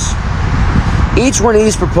Congress. Each one of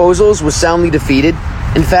these proposals was soundly defeated.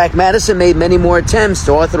 In fact, Madison made many more attempts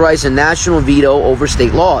to authorize a national veto over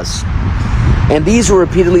state laws, and these were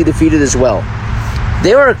repeatedly defeated as well.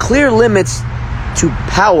 There are clear limits to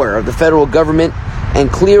power of the federal government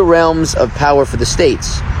and clear realms of power for the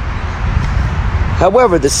states.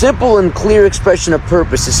 However, the simple and clear expression of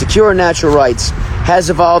purpose to secure natural rights has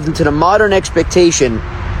evolved into the modern expectation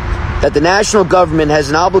that the national government has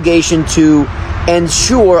an obligation to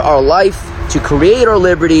ensure our life, to create our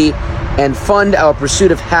liberty, and fund our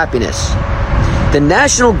pursuit of happiness. The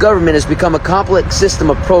national government has become a complex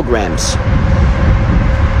system of programs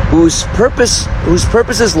whose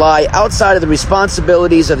purposes lie outside of the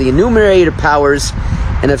responsibilities of the enumerated powers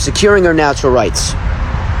and of securing our natural rights.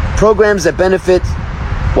 Programs that benefit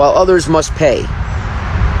while others must pay.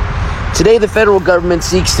 Today, the federal government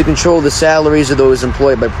seeks to control the salaries of those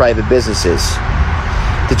employed by private businesses,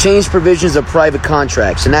 to change provisions of private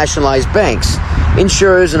contracts, to nationalize banks,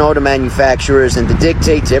 insurers, and auto manufacturers, and to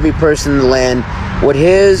dictate to every person in the land what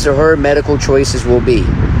his or her medical choices will be.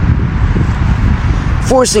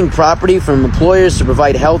 Forcing property from employers to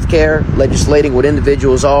provide health care, legislating what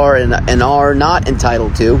individuals are and are not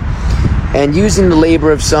entitled to, and using the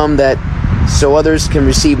labor of some that so others can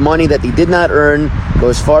receive money that they did not earn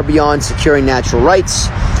goes far beyond securing natural rights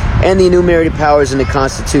and the enumerated powers in the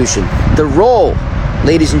Constitution. The role,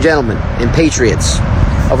 ladies and gentlemen, and patriots,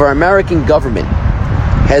 of our American government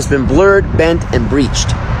has been blurred, bent, and breached.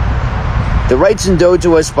 The rights endowed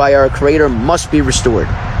to us by our Creator must be restored.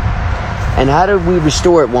 And how do we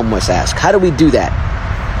restore it, one must ask? How do we do that?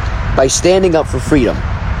 By standing up for freedom.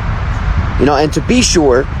 You know, and to be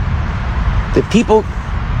sure, the people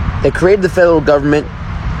that created the federal government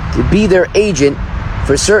to be their agent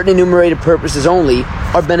for certain enumerated purposes only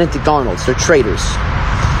are Benedict Arnolds. They're traitors.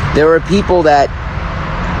 There are people that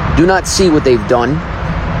do not see what they've done,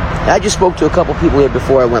 I just spoke to a couple people here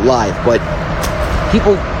before I went live, but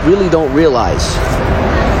people really don't realize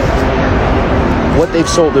what they've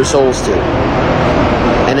sold their souls to.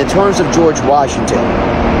 And in terms of George Washington,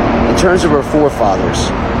 in terms of our forefathers,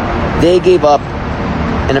 they gave up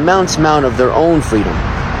an immense amount of their own freedom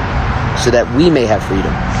so that we may have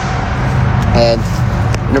freedom. And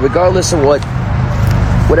regardless of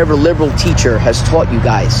whatever liberal teacher has taught you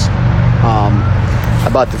guys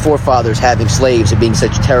about the forefathers having slaves and being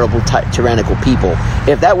such terrible, tyrannical people,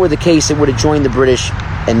 if that were the case, it would have joined the British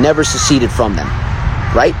and never seceded from them,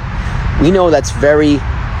 right? We know that's a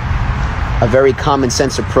very common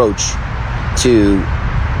sense approach to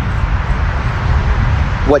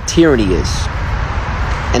what tyranny is.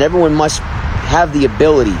 And everyone must have the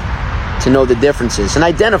ability to know the differences and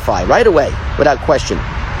identify right away, without question.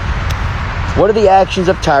 What are the actions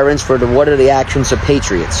of tyrants for what are the actions of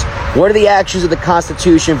patriots? What are the actions of the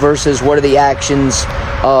Constitution versus what are the actions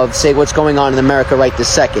of, say, what's going on in America right this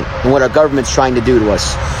second and what our government's trying to do to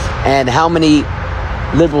us? And how many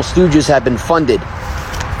liberal stooges have been funded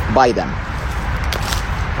by them?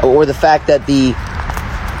 Or the fact that the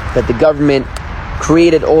government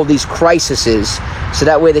created all these crises so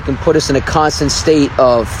that way they can put us in a constant state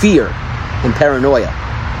of fear and paranoia.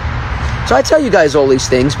 So I tell you guys all these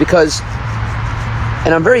things because,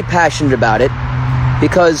 and I'm very passionate about it,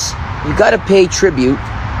 because you got to pay tribute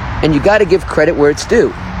and you got to give credit where it's due.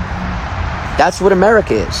 That's what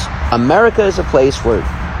America is. America is a place where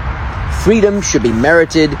freedom should be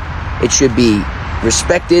merited, it should be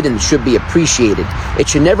respected, and it should be appreciated. It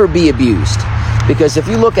should never be abused. Because if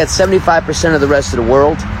you look at 75% of the rest of the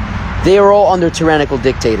world, they are all under tyrannical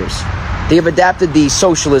dictators. They have adapted the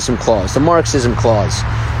socialism clause, the Marxism clause,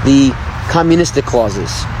 the communistic clauses.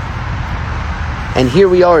 And here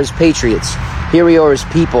we are as patriots. Here we are as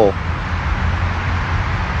people,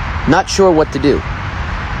 not sure what to do.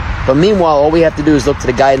 But meanwhile, all we have to do is look to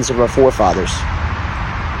the guidance of our forefathers.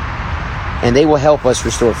 And they will help us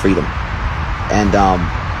restore freedom. And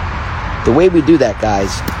the way we do that,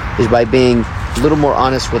 guys, is by being a little more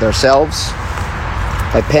honest with ourselves,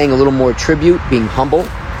 by paying a little more tribute, being humble,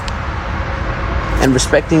 and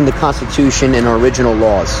respecting the Constitution and our original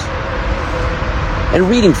laws. And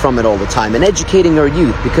reading from it all the time, and educating our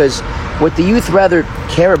youth, because what the youth rather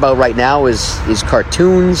care about right now is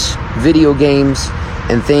cartoons, video games,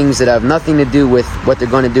 and things that have nothing to do with what they're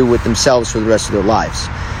going to do with themselves for the rest of their lives.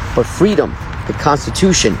 But freedom, the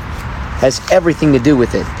Constitution, has everything to do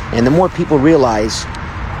with it. And the more people realize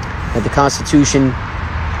that the Constitution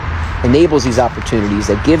enables these opportunities,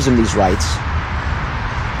 that gives them these rights,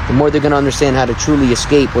 the more they're going to understand how to truly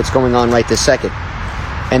escape what's going on right this second.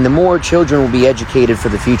 And the more children will be educated for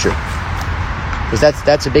the future. Because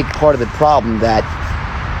that's a big part of the problem that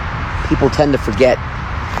people tend to forget,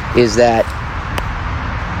 is that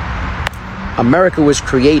America was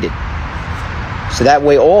created so that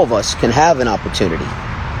way all of us can have an opportunity.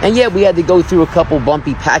 And yet we had to go through a couple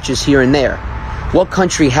bumpy patches here and there. What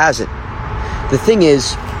country hasn't? The thing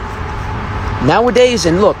is, nowadays,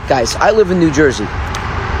 and look, guys, I live in New Jersey,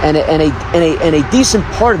 and a decent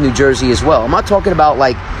part of New Jersey as well. I'm not talking about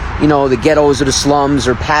the ghettos or the slums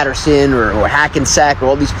or Patterson or Hackensack or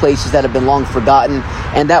all these places that have been long forgotten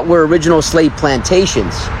and that were original slave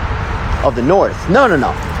plantations of the North. No.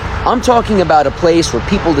 I'm talking about a place where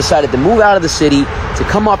people decided to move out of the city to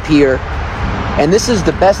come up here, and this is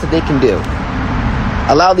the best that they can do.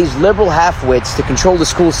 Allow these liberal half-wits to control the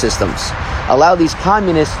school systems. Allow these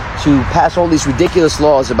communists to pass all these ridiculous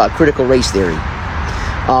laws about critical race theory.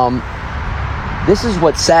 This is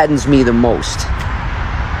what saddens me the most.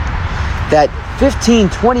 That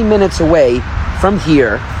 15-20 minutes away from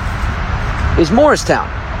here is Morristown.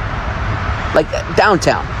 Like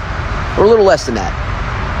downtown. Or a little less than that.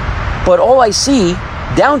 But all I see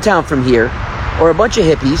downtown from here are a bunch of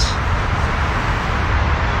hippies,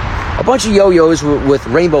 a bunch of yo-yos with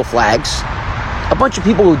rainbow flags, a bunch of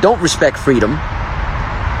people who don't respect freedom,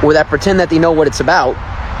 or that pretend that they know what it's about,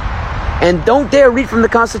 and don't dare read from the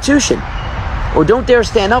Constitution, or don't dare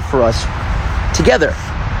stand up for us together.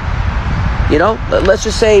 Let's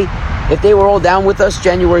just say if they were all down with us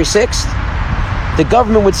January 6th, the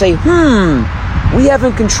government would say, we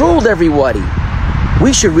haven't controlled everybody.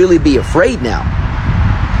 We should really be afraid now.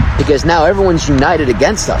 Because now everyone's united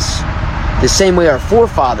against us. The same way our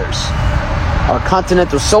forefathers, our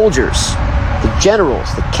continental soldiers, the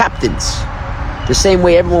generals, the captains, the same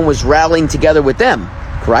way everyone was rallying together with them,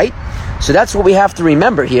 right? So that's what we have to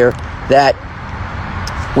remember here, that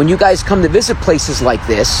when you guys come to visit places like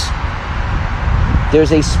this,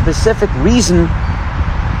 there's a specific reason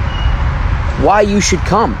why you should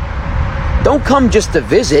come. Don't come just to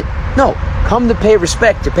visit. No, come to pay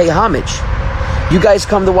respect, to pay homage. You guys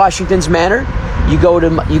come to Washington's Manor, you go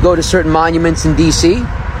to certain monuments in D.C.,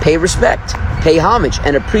 pay respect, pay homage,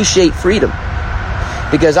 and appreciate freedom.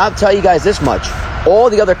 Because I'll tell you guys this much, all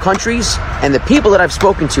the other countries and the people that I've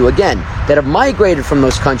spoken to, again, that have migrated from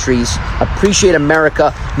those countries, appreciate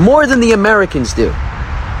America more than the Americans do.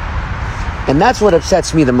 And that's what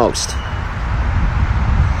upsets me the most,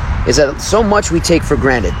 is that so much we take for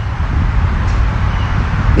granted.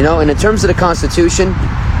 You know, and in terms of the Constitution,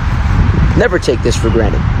 never take this for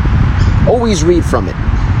granted. Always read from it.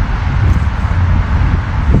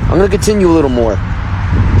 I'm going to continue a little more.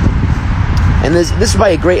 And this is by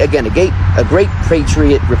a great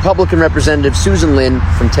patriot, Republican representative, Susan Lynn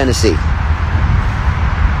from Tennessee.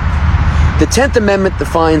 The 10th Amendment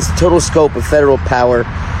defines the total scope of federal power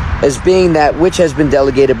as being that which has been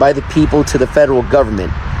delegated by the people to the federal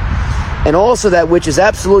government, and also that which is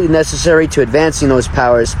absolutely necessary to advancing those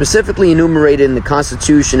powers, specifically enumerated in the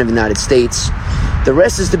Constitution of the United States. The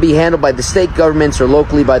rest is to be handled by the state governments or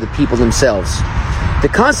locally by the people themselves. The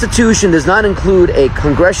Constitution does not include a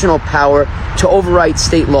congressional power to override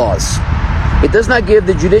state laws. It does not give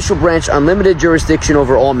the judicial branch unlimited jurisdiction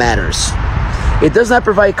over all matters. It does not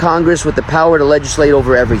provide Congress with the power to legislate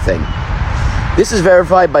over everything. This is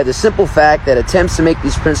verified by the simple fact that attempts to make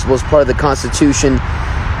these principles part of the Constitution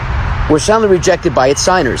were soundly rejected by its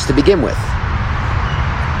signers to begin with.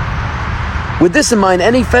 With this in mind,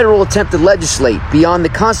 any federal attempt to legislate beyond the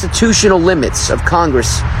constitutional limits of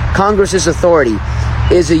Congress's authority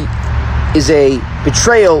is a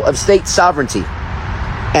betrayal of state sovereignty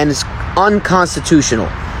and is unconstitutional.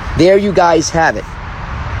 There you guys have it.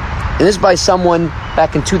 And this is by someone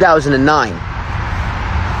back in 2009.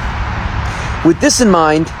 With this in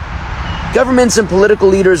mind, governments and political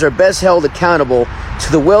leaders are best held accountable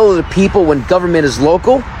to the will of the people when government is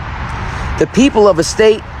local. The people of a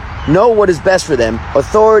state know what is best for them.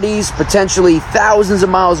 Authorities, potentially thousands of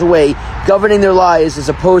miles away, governing their lives as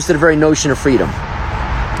opposed to the very notion of freedom.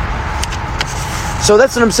 So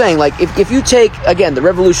that's what I'm saying. Like, if you take, again, the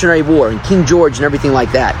Revolutionary War and King George and everything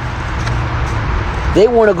like that, they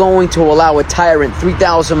weren't going to allow a tyrant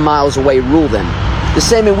 3,000 miles away rule them. The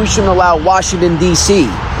same way we shouldn't allow Washington, D.C.,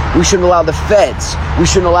 we shouldn't allow the feds, we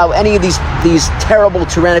shouldn't allow any of these terrible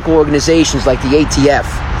tyrannical organizations like the ATF,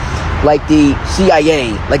 like the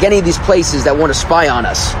CIA, like any of these places that want to spy on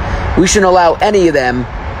us. We shouldn't allow any of them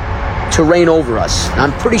to reign over us. And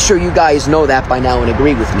I'm pretty sure you guys know that by now and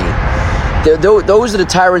agree with me. Those are the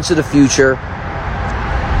tyrants of the future,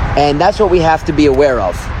 and that's what we have to be aware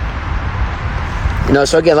of. You know,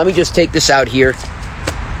 so again, let me just take this out here.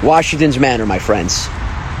 Washington's Manor, my friends.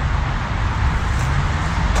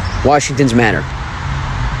 Washington's Manor.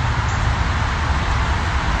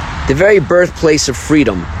 The very birthplace of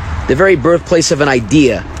freedom. The very birthplace of an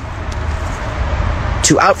idea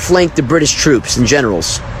to outflank the British troops and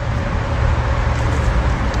generals.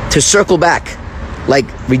 To circle back, like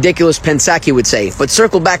ridiculous Pensacchi would say, but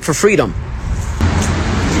circle back for freedom.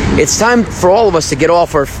 It's time for all of us to get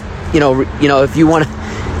off our, you know, if you want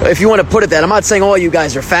to put it that. I'm not saying all you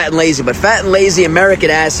guys are fat and lazy, but fat and lazy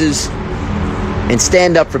American asses, and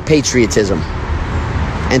stand up for patriotism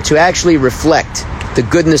and to actually reflect the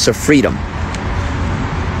goodness of freedom.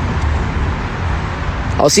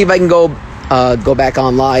 I'll see if I can go back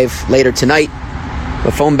on live later tonight.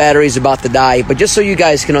 My phone battery's about to die, but just so you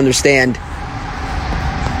guys can understand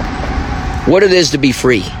what it is to be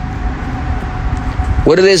free,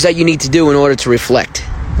 what it is that you need to do in order to reflect,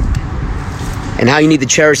 and how you need to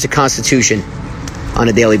cherish the Constitution on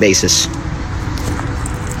a daily basis.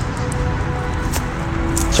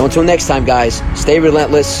 So until next time, guys, stay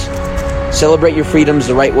relentless, celebrate your freedoms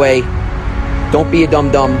the right way, don't be a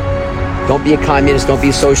dum-dum, don't be a communist, don't be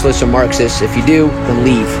a socialist or Marxist. If you do, then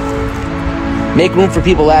leave. Make room for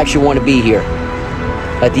people that actually want to be here,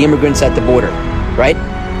 like the immigrants at the border, right?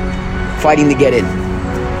 Fighting to get in.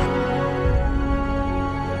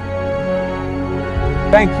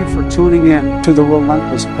 Thank you for tuning in to the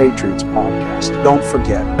Relentless Patriots podcast. Don't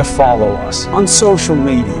forget to follow us on social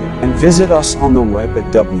media and visit us on the web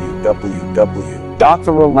at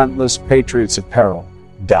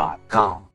www.therelentlesspatriotsapparel.com.